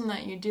awesome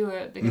that you do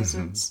it because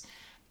it's,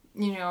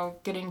 you know,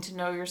 getting to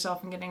know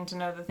yourself and getting to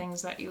know the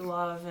things that you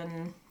love.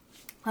 And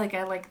like,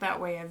 I like that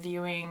way of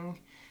viewing,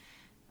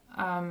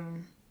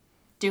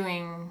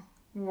 doing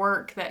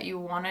work that you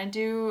want to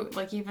do.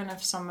 Like, even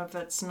if some of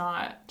it's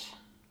not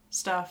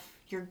stuff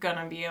you're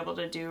gonna be able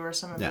to do, or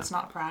some of it's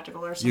not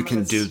practical, or some you of can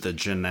it's... do the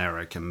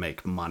generic and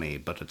make money,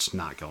 but it's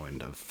not going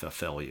to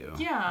fulfill you.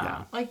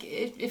 Yeah. Like,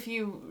 if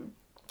you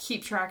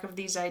keep track of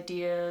these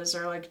ideas,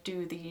 or like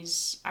do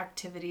these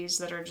activities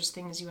that are just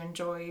things you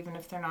enjoy, even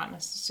if they're not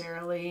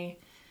necessarily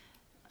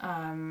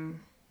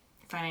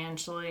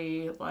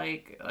financially,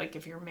 like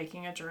if you're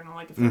making a journal,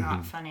 like if you're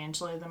not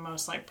financially the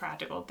most like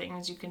practical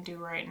things you can do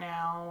right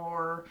now,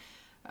 or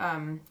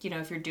you know,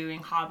 if you're doing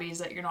hobbies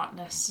that you're not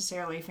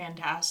necessarily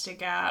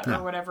fantastic at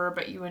or whatever,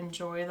 but you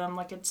enjoy them,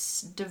 like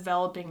it's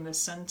developing the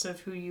sense of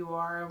who you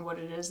are and what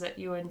it is that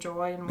you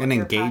enjoy and what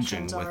your engaging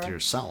passions with are.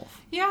 yourself.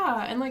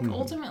 Yeah, and like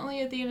ultimately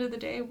at the end of the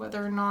day,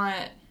 whether or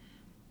not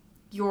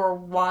you're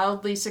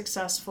wildly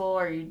successful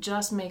or you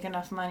just make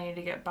enough money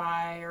to get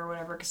by or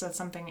whatever, because that's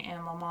something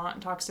Anne Lamott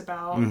talks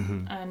about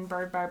and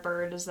Bird by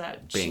Bird, is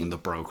that being the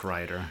broke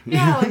writer.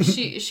 Yeah, like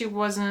she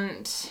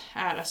wasn't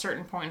at a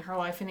certain point in her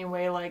life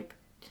anyway, like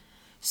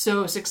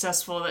so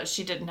successful that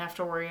she didn't have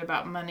to worry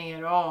about money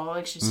at all.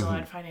 Like, she still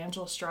had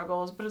financial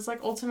struggles, but it's like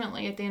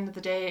ultimately at the end of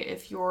the day,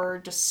 if you're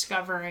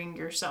discovering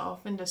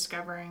yourself and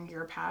discovering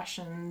your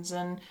passions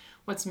and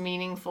what's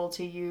meaningful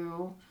to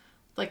you,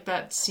 like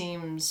that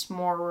seems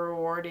more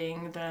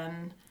rewarding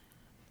than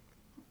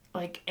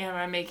like, am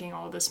I making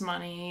all this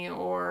money?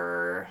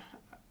 Or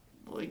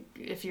like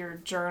if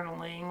you're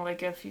journaling,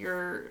 like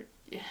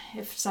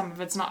if some of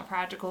it's not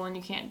practical and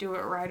you can't do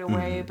it right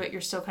away, but you're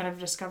still kind of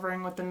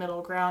discovering what the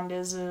middle ground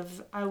is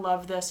of, I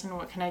love this and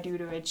what can I do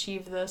to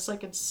achieve this,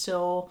 like it's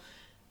still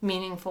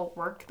meaningful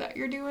work that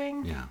you're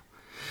doing. Yeah.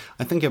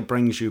 I think it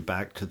brings you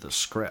back to the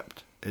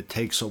script. It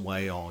takes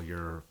away all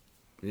your,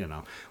 you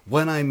know,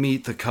 when I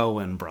meet the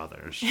Coen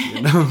brothers,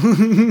 you know?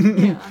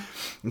 Yeah.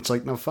 It's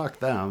like, no, fuck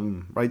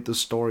them. Write the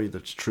story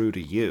that's true to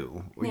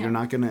you. Yeah. You're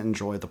not going to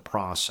enjoy the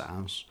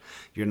process.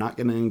 You're not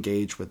going to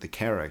engage with the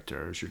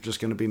characters. You're just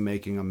going to be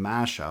making a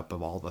mashup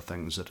of all the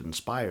things that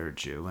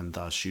inspired you, and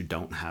thus you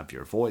don't have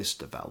your voice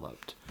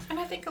developed. And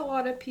I think a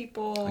lot of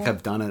people... Like,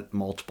 I've done it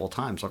multiple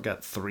times. I've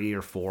got 3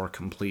 or 4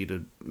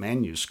 completed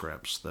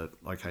manuscripts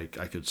that, like,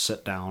 I could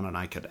sit down and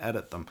I could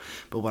edit them.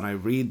 But when I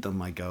read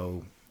them, I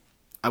go...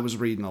 I was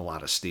reading a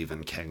lot of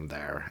Stephen King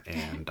there,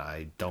 and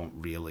I don't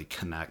really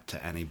connect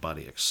to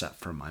anybody except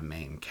for my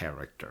main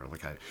character.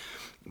 Like,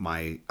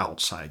 my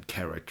outside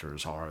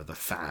characters are the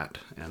fat,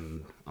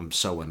 and I'm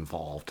so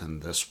involved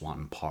in this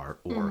one part.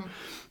 Or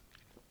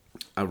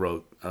I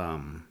wrote a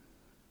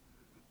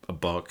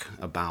book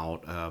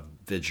about a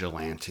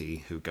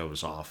vigilante who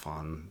goes off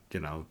on, you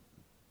know,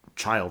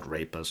 child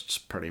rapists,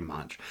 pretty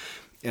much.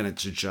 And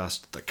it's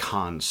just the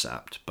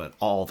concept, but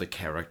all the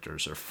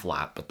characters are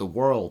flat, but the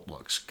world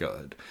looks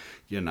good,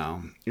 you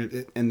know.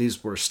 And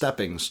these were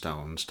stepping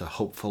stones to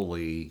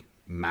hopefully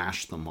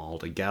mash them all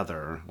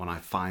together when I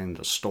find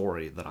a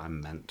story that I'm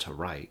meant to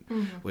write,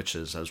 which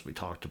is, as we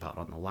talked about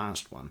on the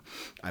last one,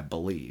 I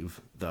believe,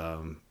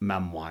 the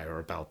memoir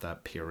about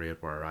that period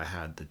where I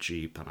had the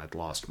Jeep and I'd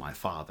lost my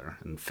father,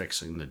 and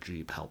fixing the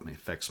Jeep helped me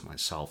fix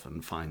myself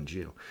and find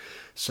you.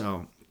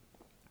 So...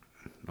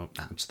 oh,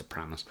 that's the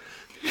premise.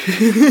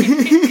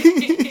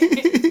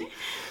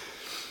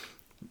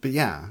 But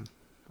yeah,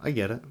 I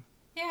get it.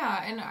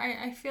 Yeah, and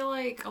I feel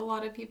like a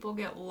lot of people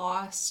get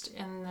lost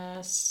in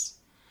this,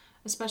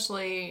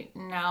 especially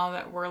now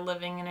that we're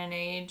living in an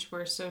age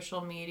where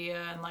social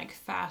media and like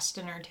fast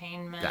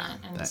entertainment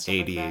and the stuff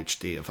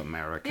ADHD like of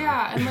America.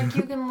 Yeah, and like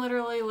you can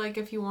literally, like,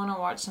 if you want to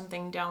watch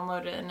something,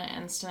 download it in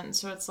an instant.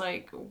 So it's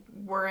like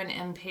we're an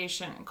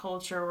impatient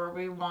culture where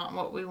we want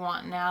what we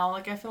want now.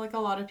 Like, I feel like a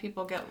lot of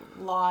people get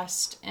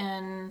lost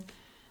in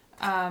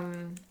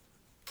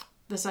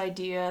this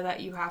idea that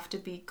you have to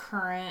be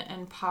current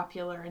and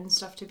popular and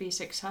stuff to be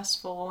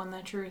successful. And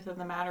the truth of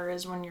the matter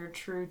is, when you're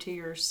true to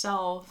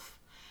yourself,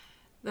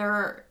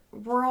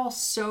 we're all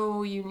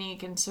so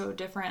unique and so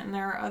different, and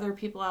there are other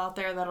people out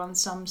there that on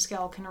some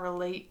scale can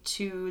relate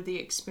to the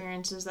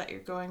experiences that you're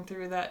going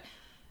through that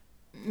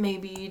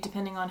maybe,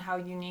 depending on how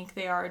unique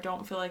they are,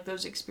 don't feel like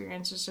those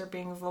experiences are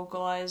being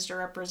vocalized or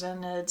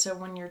represented. So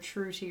when you're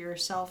true to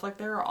yourself, like,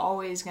 there are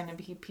always going to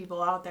be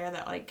people out there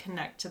that like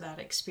connect to that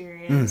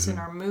experience and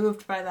are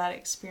moved by that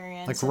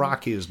experience. Like,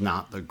 Rocky is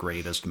not the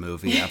greatest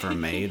movie ever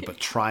made, but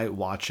try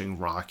watching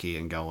Rocky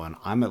and going,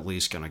 I'm at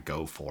least going to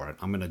go for it.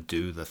 I'm going to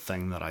do the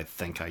thing that I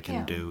think I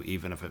can do,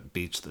 even if it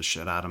beats the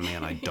shit out of me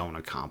and I don't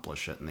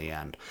accomplish it in the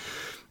end.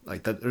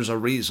 Like, that, there's a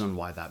reason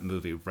why that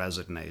movie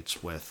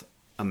resonates with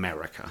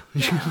America.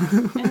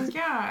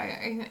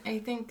 And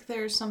I think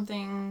there's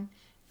something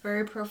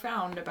very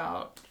profound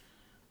about,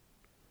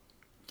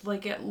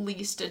 like, at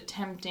least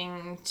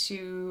attempting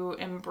to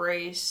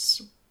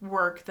embrace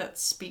work that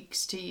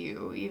speaks to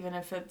you, even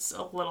if it's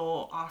a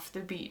little off the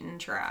beaten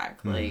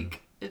track.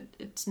 Like,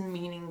 it's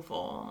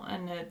meaningful,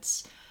 and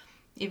it's,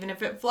 even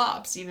if it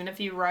flops, even if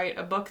you write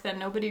a book that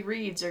nobody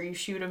reads, or you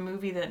shoot a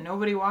movie that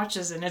nobody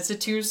watches and it's a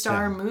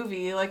 2-star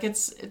movie, like,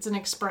 it's an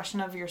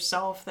expression of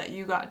yourself that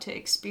you got to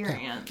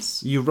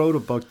experience. You wrote a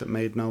book that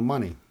made no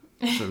money.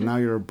 So now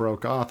you're a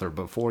broke author.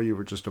 Before, you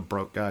were just a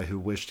broke guy who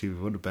wished he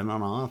would have been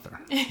an author.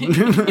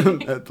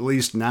 At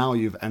least now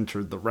you've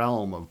entered the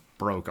realm of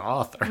broke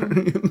author.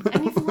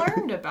 And you've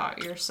learned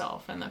about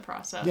yourself in the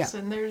process. Yeah.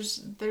 And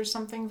there's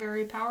something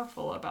very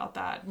powerful about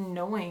that,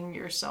 knowing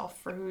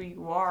yourself for who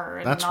you are.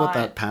 And that's what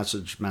that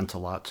passage meant a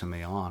lot to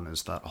me on,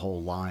 is that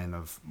whole line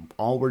of,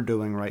 all we're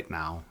doing right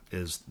now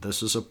is,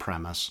 this is a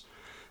premise.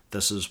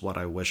 This is what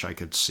I wish I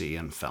could see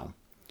in film.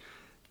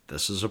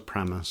 This is a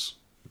premise.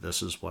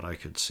 This is what I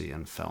could see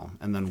in film.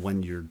 And then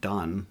when you're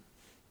done,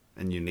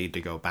 and you need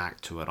to go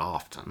back to it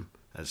often,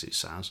 as he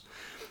says,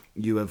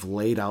 you have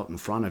laid out in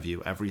front of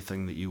you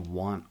everything that you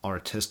want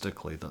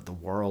artistically that the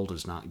world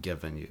has not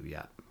given you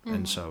yet.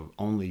 And so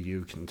only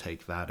you can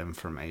take that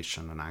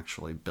information and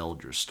actually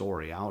build your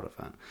story out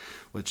of it,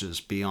 which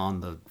is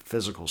beyond the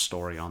physical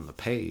story on the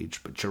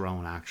page, but your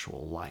own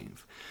actual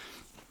life.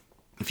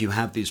 If you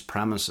have these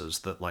premises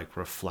that like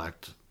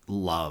reflect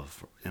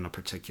love in a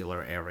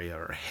particular area,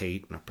 or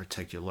hate in a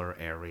particular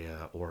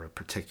area, or a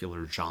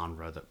particular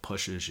genre that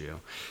pushes you,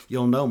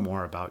 you'll know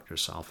more about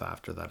yourself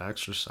after that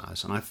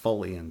exercise. And I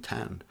fully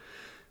intend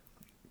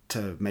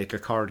to make a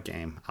card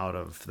game out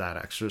of that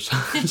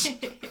exercise.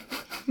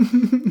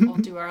 We'll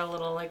do our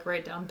little, like,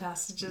 write down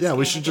passages. Yeah,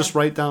 we should just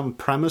write down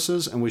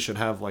premises, and we should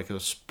have like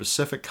a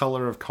specific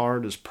color of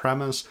card as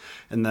premise,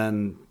 and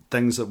then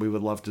things that we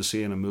would love to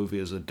see in a movie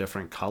is a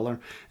different color,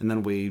 and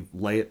then we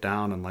lay it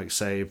down and like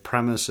say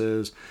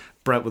premises,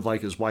 Brett would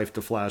like his wife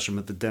to flash him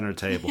at the dinner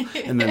table,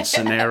 and then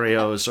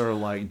scenarios are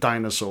like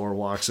dinosaur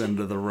walks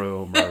into the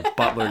room, or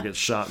butler gets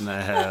shot in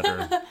the head,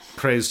 or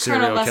crazed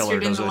serial killer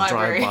does a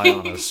drive-by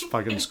on a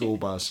fucking school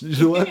bus.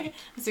 You know what?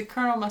 Is it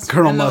Colonel Mustard?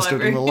 Colonel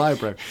Mustard in the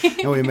library.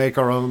 And we make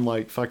our own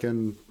like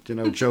fucking,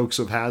 jokes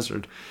of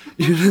hazard.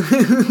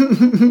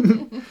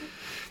 You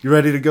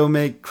ready to go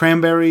make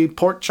cranberry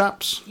pork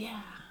chops? Yeah.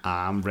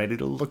 I'm ready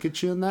to look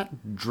at you in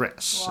that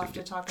dress. We'll have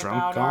to talk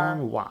drunk about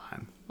on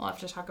wine. We'll have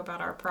to talk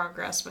about our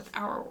progress with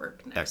our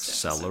work next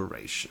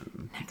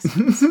Acceleration.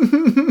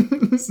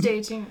 episode.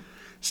 Stay tuned.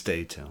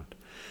 Stay tuned.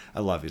 I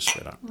love you,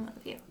 sweetheart. I love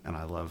you. And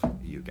I love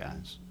you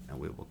guys. And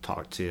we will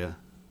talk to you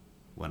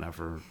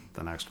whenever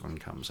the next one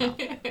comes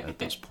out. At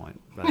this point,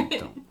 I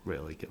don't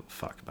really give a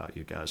fuck about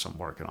you guys. I'm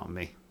working on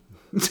me.